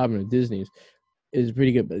marketing department of Disney is is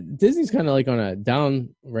pretty good. But Disney's kind of like on a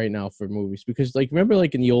down right now for movies because, like, remember,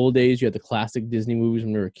 like in the old days, you had the classic Disney movies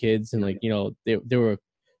when we were kids, and like, you know, they were,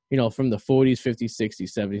 you know, from the 40s, 50s,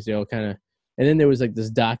 60s, 70s. They all kind of, and then there was like this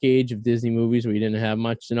dark age of Disney movies where you didn't have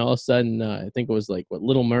much, and all of a sudden, I think it was like what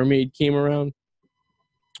Little Mermaid came around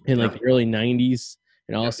in like the early 90s,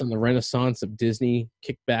 and all of a sudden the renaissance of Disney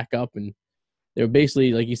kicked back up, and they were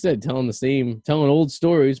basically, like you said, telling old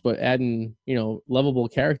stories, but adding, you know, lovable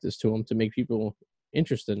characters to them to make people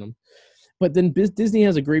interested in them. But then Disney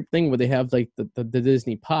has a great thing where they have like the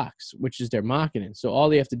Disney parks, which is their marketing. So all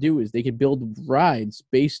they have to do is they can build rides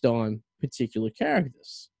based on particular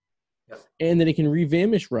characters. Yep. And then they can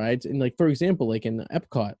revampish rides. And like, for example, like in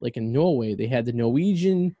Epcot, like in Norway, they had the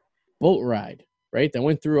Norwegian boat ride, right? That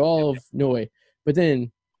went through all of Norway. But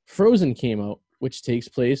then Frozen came out, which takes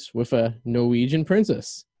place with a Norwegian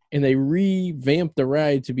princess. And they revamped the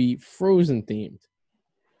ride to be Frozen themed.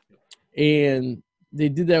 And they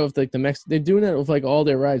did that with like they're doing that with like all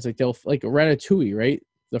their rides. Like they'll like Ratatouille, right?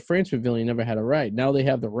 The France Pavilion never had a ride. Now they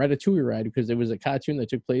have the Ratatouille ride because it was a cartoon that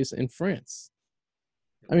took place in France.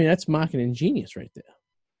 I mean, that's marketing genius right there.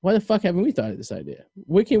 Why the fuck haven't we thought of this idea?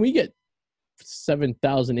 Where can we get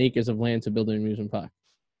 7,000 acres of land to build an amusement park?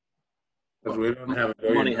 Because we don't have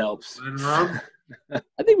money helps. I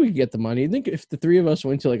think we could get the money. I think if the three of us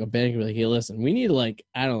went to like a bank and be like, hey, listen, we need like,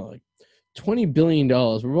 I don't know, like $20 billion.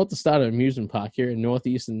 We're about to start an amusement park here in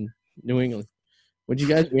Northeastern New England. Would you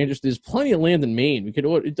guys be interested? There's plenty of land in Maine. We could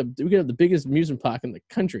have the biggest amusement park in the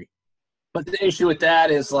country. But the issue with that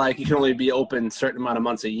is like you can only be open a certain amount of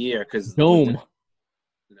months a year because dome.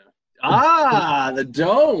 The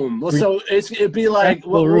dome. Well, so it'd be like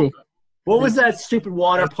what was that stupid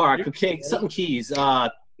water park? Okay, something Keys.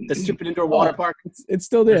 The stupid indoor water park. It's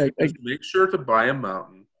still there. Just make sure to buy a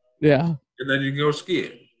mountain. Yeah. And then you can go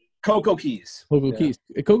skiing. Cocoa Keys. Cocoa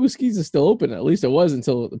Keys is still open. At least it was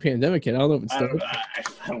until the pandemic hit. I don't know if it's still open.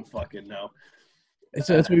 I don't fucking know.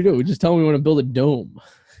 So that's what we do. We just tell them we want to build a dome.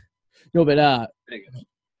 No, but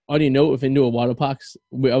on your note, if into a water parks,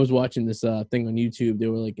 I was watching this thing on YouTube. They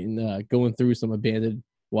were like going through some abandoned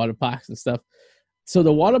water parks and stuff. So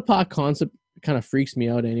the water park concept kind of freaks me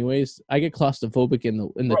out anyways. I get claustrophobic in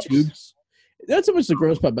the tubes. Not so much the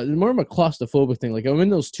gross part, but more of a claustrophobic thing. Like I'm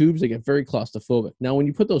in those tubes, I get very claustrophobic. Now, when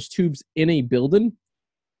you put those tubes in a building,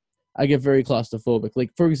 I get very claustrophobic.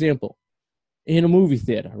 Like, for example, in a movie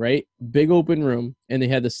theater, right? Big open room, and they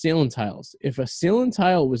had the ceiling tiles. If a ceiling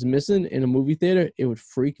tile was missing in a movie theater, it would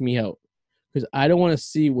freak me out because I don't want to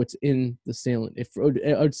see what's in the ceiling.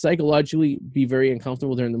 I would psychologically be very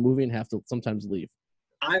uncomfortable during the movie and have to sometimes leave.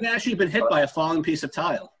 I've actually been hit by a falling piece of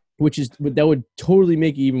tile. That would totally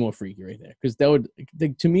make it even more freaky right there. Because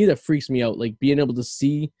to me, that freaks me out. Like being able to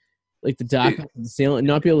see like the darkness of the ceiling and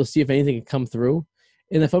not be able to see if anything can come through.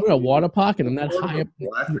 And if I'm in a water park and I'm not high up.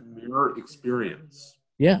 Black mirror experience.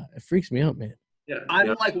 Yeah, it freaks me out, man. Yeah. I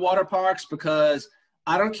don't like water parks because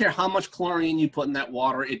I don't care how much chlorine you put in that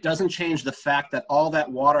water. It doesn't change the fact that all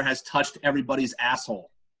that water has touched everybody's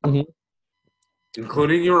asshole. Mm-hmm.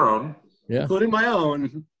 Including your own. Yeah. Including my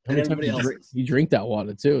own. And everybody else's. You drink that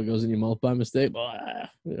water too. It goes in your mouth by mistake.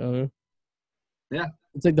 Yeah.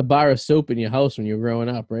 It's like the bar of soap in your house when you're growing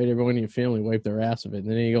up, right? Everyone in your family wiped their ass with it.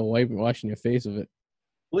 And then you go washing your face with it.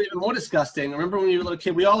 Well, even more disgusting. Remember when you were a little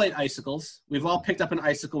kid, we all ate icicles. We've all picked up an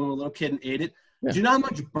icicle when we were a little kid and ate it. Yeah. Do you know how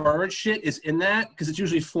much bird shit is in that? Because it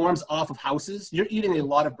usually forms off of houses. You're eating a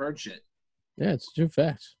lot of bird shit. Yeah, it's true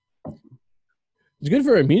facts. It's good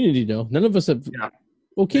for our immunity, though. None of us have. Yeah.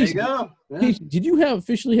 Well, Casey, there you go. Yeah. Casey, did you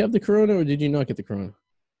officially have the corona, or did you not get the corona?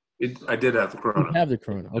 I did have the corona. You have the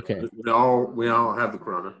corona, okay. We all have the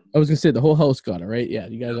corona. I was gonna say the whole house got it, right? Yeah,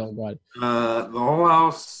 you guys all got it. The whole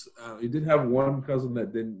house. We did have one cousin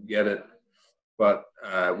that didn't get it, but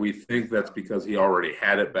we think that's because he already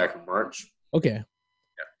had it back in March. Okay.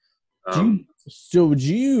 Yeah. So would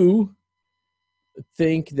you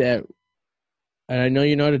think that? And I know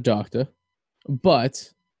you're not a doctor,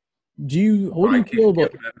 but what do you feel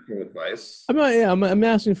about medical advice? I'm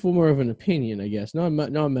asking for more of an opinion, I guess. Not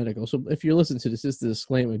medical. So if you're listening to this is the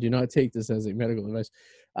disclaimer. Do not take this as a medical advice.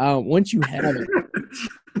 Once you have it,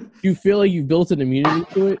 do you feel like you've built an immunity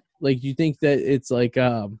to it? Like, do you think that it's like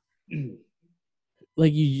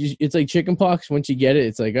it's like chicken pox? Once you get it,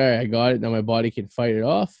 it's like, all right, I got it. Now my body can fight it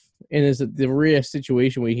off. And is it the rare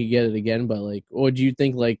situation where you can get it again? But or do you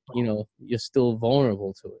think you're still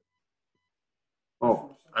vulnerable to it?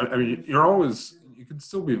 Oh, I mean, you can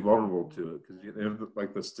still be vulnerable to it because you have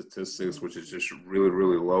like the statistics, which is just really,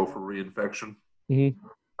 really low for reinfection.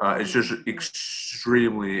 Mm-hmm. It's just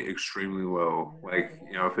extremely, extremely low. Like,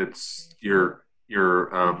 if it's you're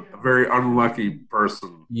a very unlucky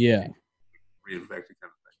person. Yeah. reinfected kind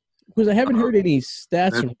of thing. Because I haven't heard any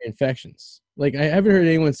stats from reinfections. Like, I haven't heard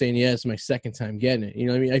anyone saying, yeah, it's my second time getting it. You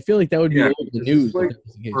know what I mean? I feel like that would be over the news. Like, if that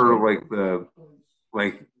was the case, for right? like the,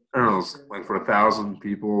 like, I don't know, like for 1,000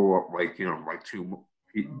 people, like, you know, like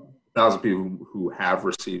 2,000 people who have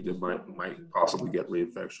received it might possibly get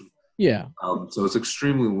reinfection. Yeah. So it's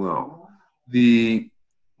extremely low.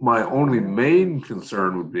 My only main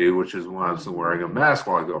concern would be, which is why I'm still wearing a mask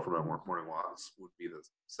while I go for my morning walks, would be the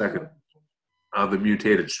second, the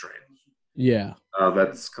mutated strain. Yeah.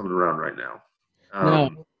 That's coming around right now.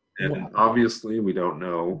 And obviously, we don't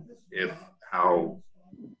know how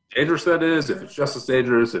dangerous that is, if it's just as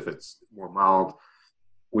dangerous, if it's more mild.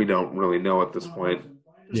 We don't really know at this point.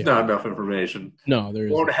 There's not enough information. No, there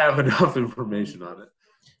isn't. Won't have enough information on it.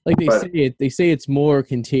 Like they say it's more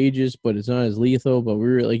contagious, but it's not as lethal. But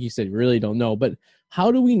like you said, we really don't know. But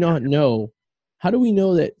how do we not know? How do we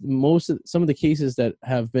know that some of the cases that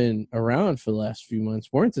have been around for the last few months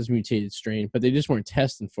weren't this mutated strain, but they just weren't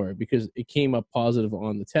testing for it because it came up positive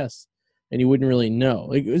on the test, and you wouldn't really know?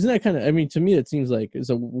 Like, isn't that kind of? I mean, to me, it seems like it's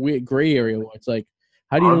a weird gray area where it's like,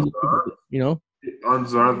 how do you know? You know,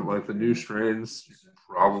 odds are that, like, the new strains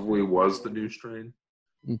probably was the new strain.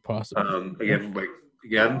 Possibly.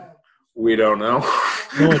 Again, we don't know.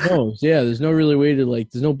 No one knows. Yeah, there's no really way to, like,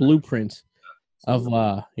 there's no blueprint of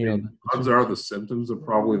odds are the symptoms are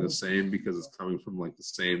probably the same because it's coming from, like, the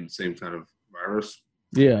same kind of virus.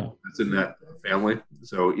 Yeah, that's in that family.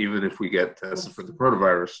 So even if we get tested for the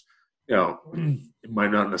coronavirus, you know, it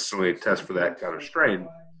might not necessarily test for that kind of strain,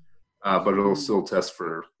 but it'll still test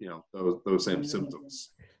for, you know, those same symptoms.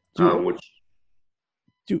 Do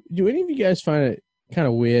any of you guys find it kind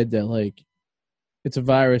of weird that, like, it's a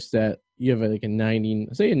virus that you have like a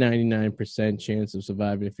 99% chance of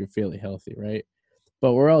surviving if you're fairly healthy, right?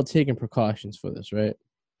 But we're all taking precautions for this, right?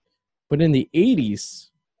 But in the 80s,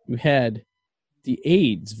 you had the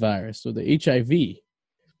AIDS virus, or the HIV,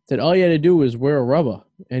 that all you had to do was wear a rubber,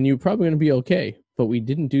 and you're probably going to be okay. But we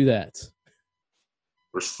didn't do that.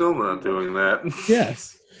 We're still not doing that.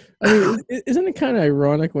 Yes. I mean, isn't it kind of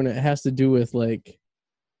ironic when it has to do with, like,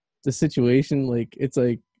 the situation? Like, it's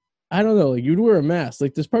like, I don't know, like, you'd wear a mask.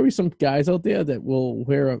 Like, there's probably some guys out there that will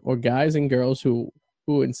wear, or guys and girls who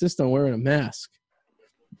insist on wearing a mask,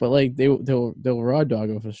 but, like, they'll raw dog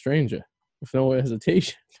with a stranger with no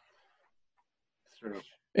hesitation. True.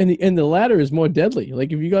 And the latter is more deadly.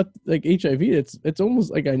 Like, if you got, like, HIV, it's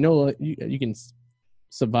almost like, I know, like, you can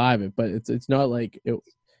survive it, but it's not like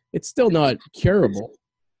it's still not curable.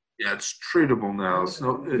 Yeah, it's treatable now. It's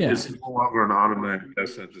no longer an automatic death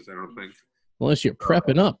sentence, I don't think. Unless you're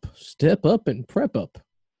prepping up. Step up and prep up.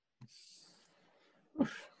 I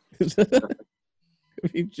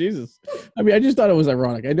mean, Jesus. I mean, I just thought it was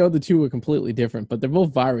ironic. I know the two were completely different, but they're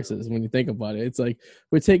both viruses when you think about it. It's like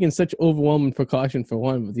we're taking such overwhelming precaution for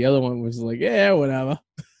one, but the other one was like, yeah, whatever.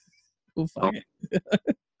 We'll fuck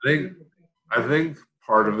it. I think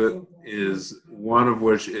part of it is, one of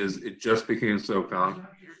which is it just became so common.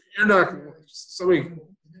 You're not, somebody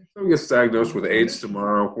gets diagnosed with AIDS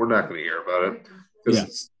tomorrow, we're not going to hear about it because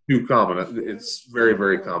it's too common. It's very,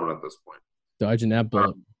 very common at this point. Dodging that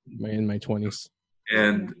bullet in my 20s.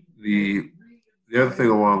 And the other thing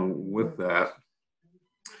along with that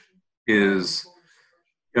is,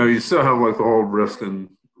 you know, you still have, like, the whole risk and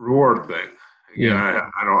reward thing. Again,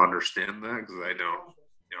 I don't understand that because I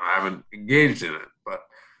haven't engaged in it. But,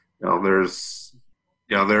 you know, there's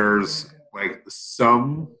like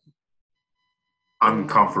some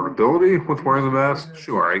uncomfortability with wearing the mask.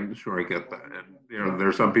 Sure, I get that. And, you know,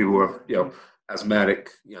 there's some people who have, you know, asthmatic,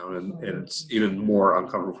 you know, and it's even more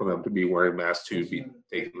uncomfortable for them to be wearing masks to be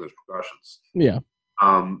taking those precautions. Yeah.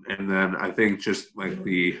 And then I think just like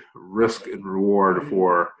the risk and reward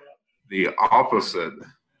for the opposite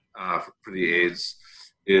for the AIDS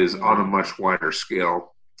is on a much wider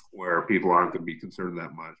scale, where people aren't going to be concerned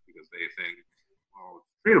that much because they think, well,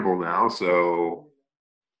 it's treatable now, so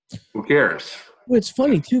who cares? Well, it's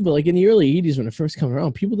funny, too, but, like, in the early 80s when it first came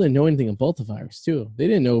around, people didn't know anything about the virus, too. They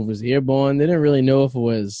didn't know if it was airborne. They didn't really know if it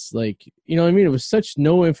was, like, you know what I mean? It was such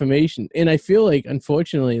no information. And I feel like,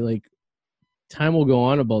 unfortunately, like, time will go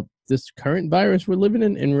on about this current virus we're living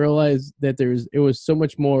in and realize that it was so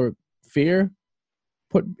much more fear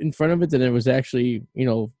put in front of it than it was actually, you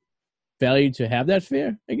know, value to have that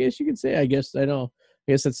fear, I guess you could say. I guess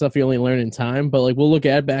that's stuff you only learn in time, but, like, we'll look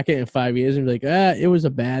back at it in 5 years and be like, it was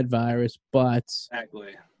a bad virus, but exactly.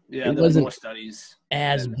 Yeah, it wasn't more studies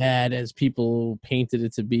as bad as people painted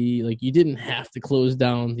it to be. Like, you didn't have to close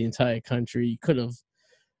down the entire country. You could have.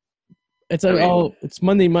 It's like, it's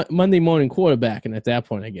Monday morning quarterbacking at that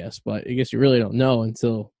point, I guess. But I guess you really don't know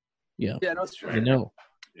until, yeah, that's true. I know.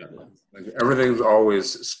 Yeah. Like everything's always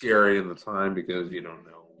scary in the time because you don't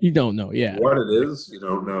know. You don't know, yeah. What it is, you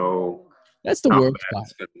don't know. That's the how worst bad part.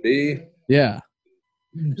 it's gonna be. Yeah.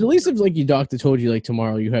 At least if like your doctor told you like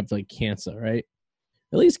tomorrow you have like cancer, right?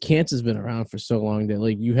 At least cancer's been around for so long that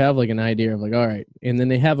like you have like an idea of like, all right, and then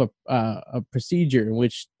they have a procedure in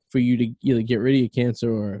which for you to either get rid of your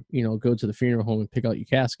cancer or go to the funeral home and pick out your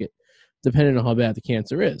casket, depending on how bad the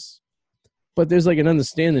cancer is. But there's like an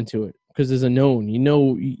understanding to it because there's a known.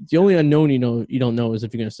 The only unknown you don't know is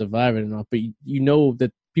if you're going to survive it or not. But you know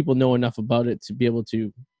that people know enough about it to be able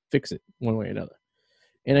to fix it one way or another.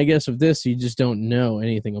 And I guess with this, you just don't know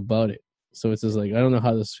anything about it. So it's just like, I don't know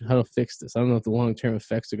how to fix this. I don't know what the long-term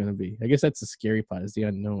effects are going to be. I guess that's the scary part is the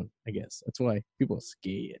unknown, I guess. That's why people are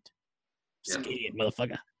scared. Yeah. Scared,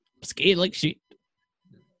 motherfucker. I'm scared like shit.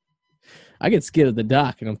 I get scared of the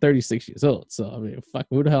dark, and I'm 36 years old. So, I mean, fuck,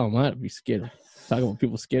 who the hell am I to be scared of? Talking about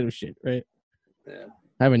people scared of shit, right? Yeah.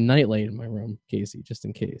 I have a nightlight in my room, Casey, just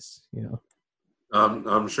in case,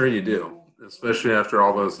 I'm sure you do, especially after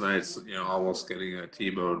all those nights, almost getting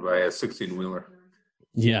T-boned by a 16-wheeler.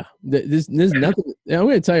 Yeah, there's nothing. I'm going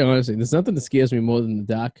to tell you honestly, there's nothing that scares me more than the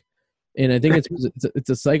dark, and I think it's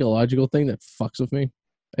a psychological thing that fucks with me.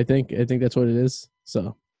 I think that's what it is.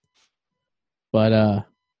 So, but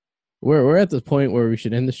we're at the point where we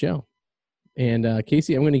should end the show, and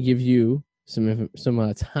Casey, I'm going to give you some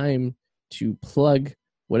time to plug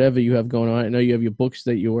whatever you have going on. I know you have your books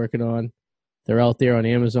that you're working on; they're out there on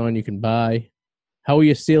Amazon. You can buy. How were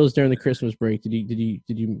your sales during the Christmas break? Did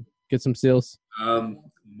you get some sales?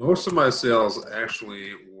 Most of my sales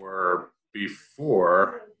actually were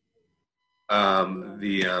before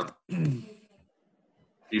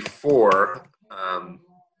before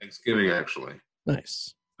Thanksgiving, actually.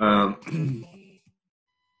 Nice.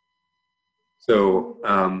 So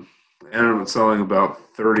I ended up selling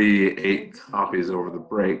about 38 copies over the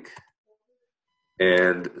break.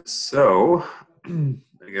 And so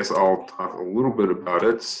I guess I'll talk a little bit about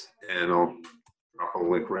it, and I'll drop a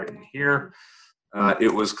link right in here.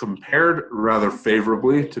 It was compared rather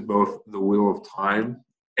favorably to both The Wheel of Time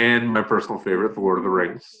and my personal favorite, The Lord of the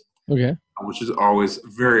Rings. Okay. Which is always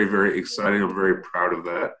very, very exciting. I'm very proud of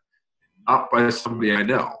that. Not by somebody I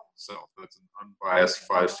know. So that's an unbiased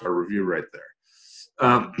 5-star review right there.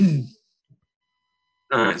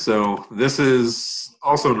 All right, so this is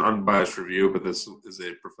also an unbiased review, but this is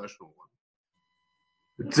a professional one.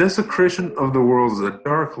 The desecration of the world is a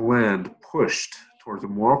dark land pushed towards a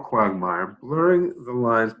moral quagmire, blurring the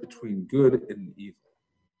lines between good and evil.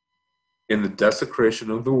 In the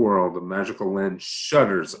desecration of the world, the magical land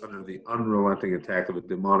shudders under the unrelenting attack of a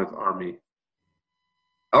demonic army.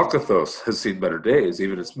 Alcathos has seen better days.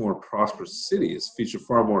 Even its more prosperous cities feature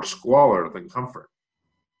far more squalor than comfort.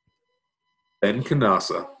 Ben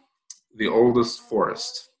Kanasa, the oldest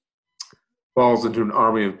forest, falls into an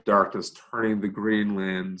army of darkness, turning the green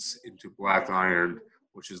lands into black iron,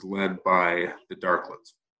 which is led by the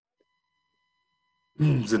Darklets.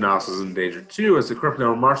 Xenos is in danger too as the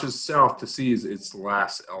Krypton marches south to seize its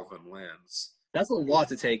last elven lands. That's a lot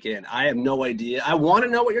to take in. I have no idea. I want to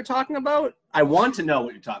know what you're talking about. I want to know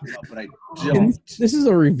what you're talking about, but I don't. This is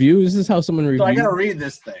a review. This is how someone reviews. So I got to read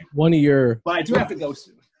this thing. One of your. But I do have to go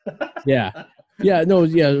soon. Yeah.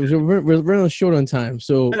 We're running short on time.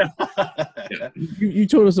 So you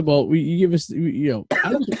told us about. You give us.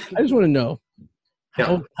 I just want to know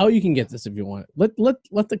how you can get this if you want. Let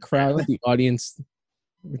the crowd, let the audience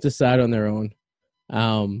decide on their own.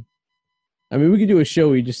 I mean, we could do a show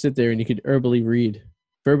where you just sit there and you could verbally read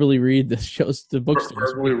the books.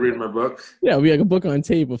 Verbally read my book? Yeah, we like a book on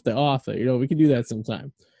tape with the author. We could do that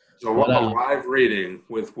sometime. So a live reading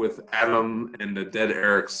with Adam and the Dead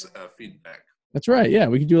Eric's feedback. That's right. Yeah,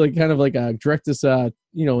 we could do like kind of like a director's, the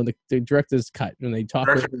director's cut when they talk.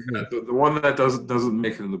 The one that doesn't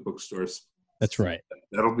make it in the bookstores. That's right.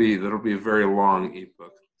 That'll be a very long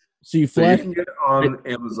ebook. So you can get it on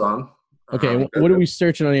Amazon. Okay, what are we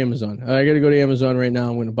searching on Amazon? I got to go to Amazon right now.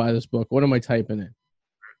 I'm going to buy this book. What am I typing in?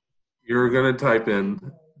 You're going to type in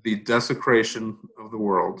The Desecration of the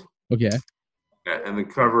World. Okay. And the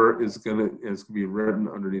cover is going to be written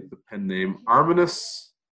underneath the pen name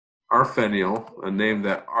Arminus Arfenial, a name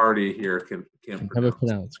that Arty here can't pronounce. Never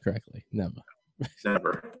pronounce correctly. Never.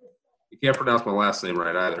 You can't pronounce my last name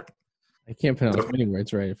right either. I can't pronounce many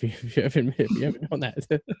words right if you haven't known that.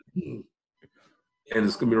 And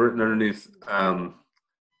it's going to be written underneath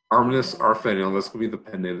Arminus Arfenial. That's going to be the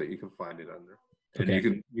pen name that you can find it under. And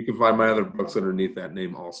okay. you can find my other books underneath that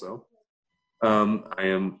name also. I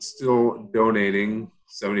am still donating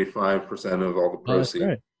 75% of all the proceeds. That's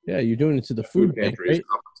right. Yeah, you're doing it to the food bank, right?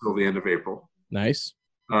 Up until the end of April. Nice.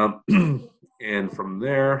 And from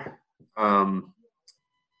there,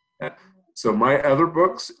 so my other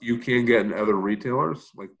books you can get in other retailers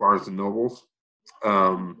like Barnes and Nobles,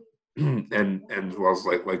 and as well as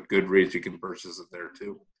like Goodreads, you can purchase it there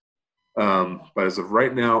too. But as of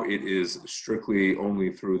right now, it is strictly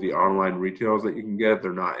only through the online retailers that you can get.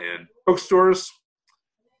 They're not in bookstores,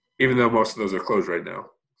 even though most of those are closed right now,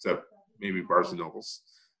 except maybe Barnes and Nobles,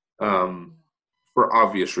 for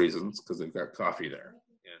obvious reasons because they've got coffee there.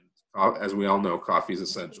 And as we all know, coffee is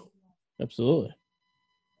essential. Absolutely.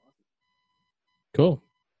 Cool.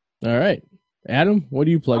 All right. Adam, what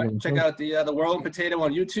are you plugging? Check out the World and Potato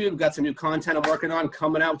on YouTube. Got some new content I'm working on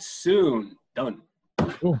coming out soon. Done.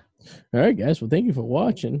 Cool. All right, guys. Well, thank you for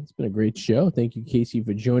watching. It's been a great show. Thank you, Casey,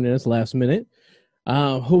 for joining us last minute.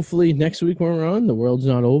 Hopefully next week when we're on, the world's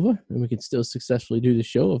not over and we can still successfully do the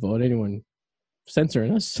show without anyone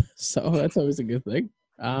censoring us. So that's always a good thing.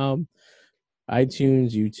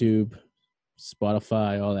 iTunes, YouTube,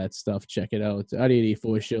 Spotify, all that stuff. Check it out. It's Arty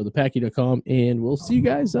 84 Show, thepacky.com, and we'll see you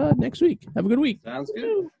guys next week. Have a good week. Sounds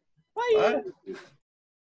good. Bye. Bye.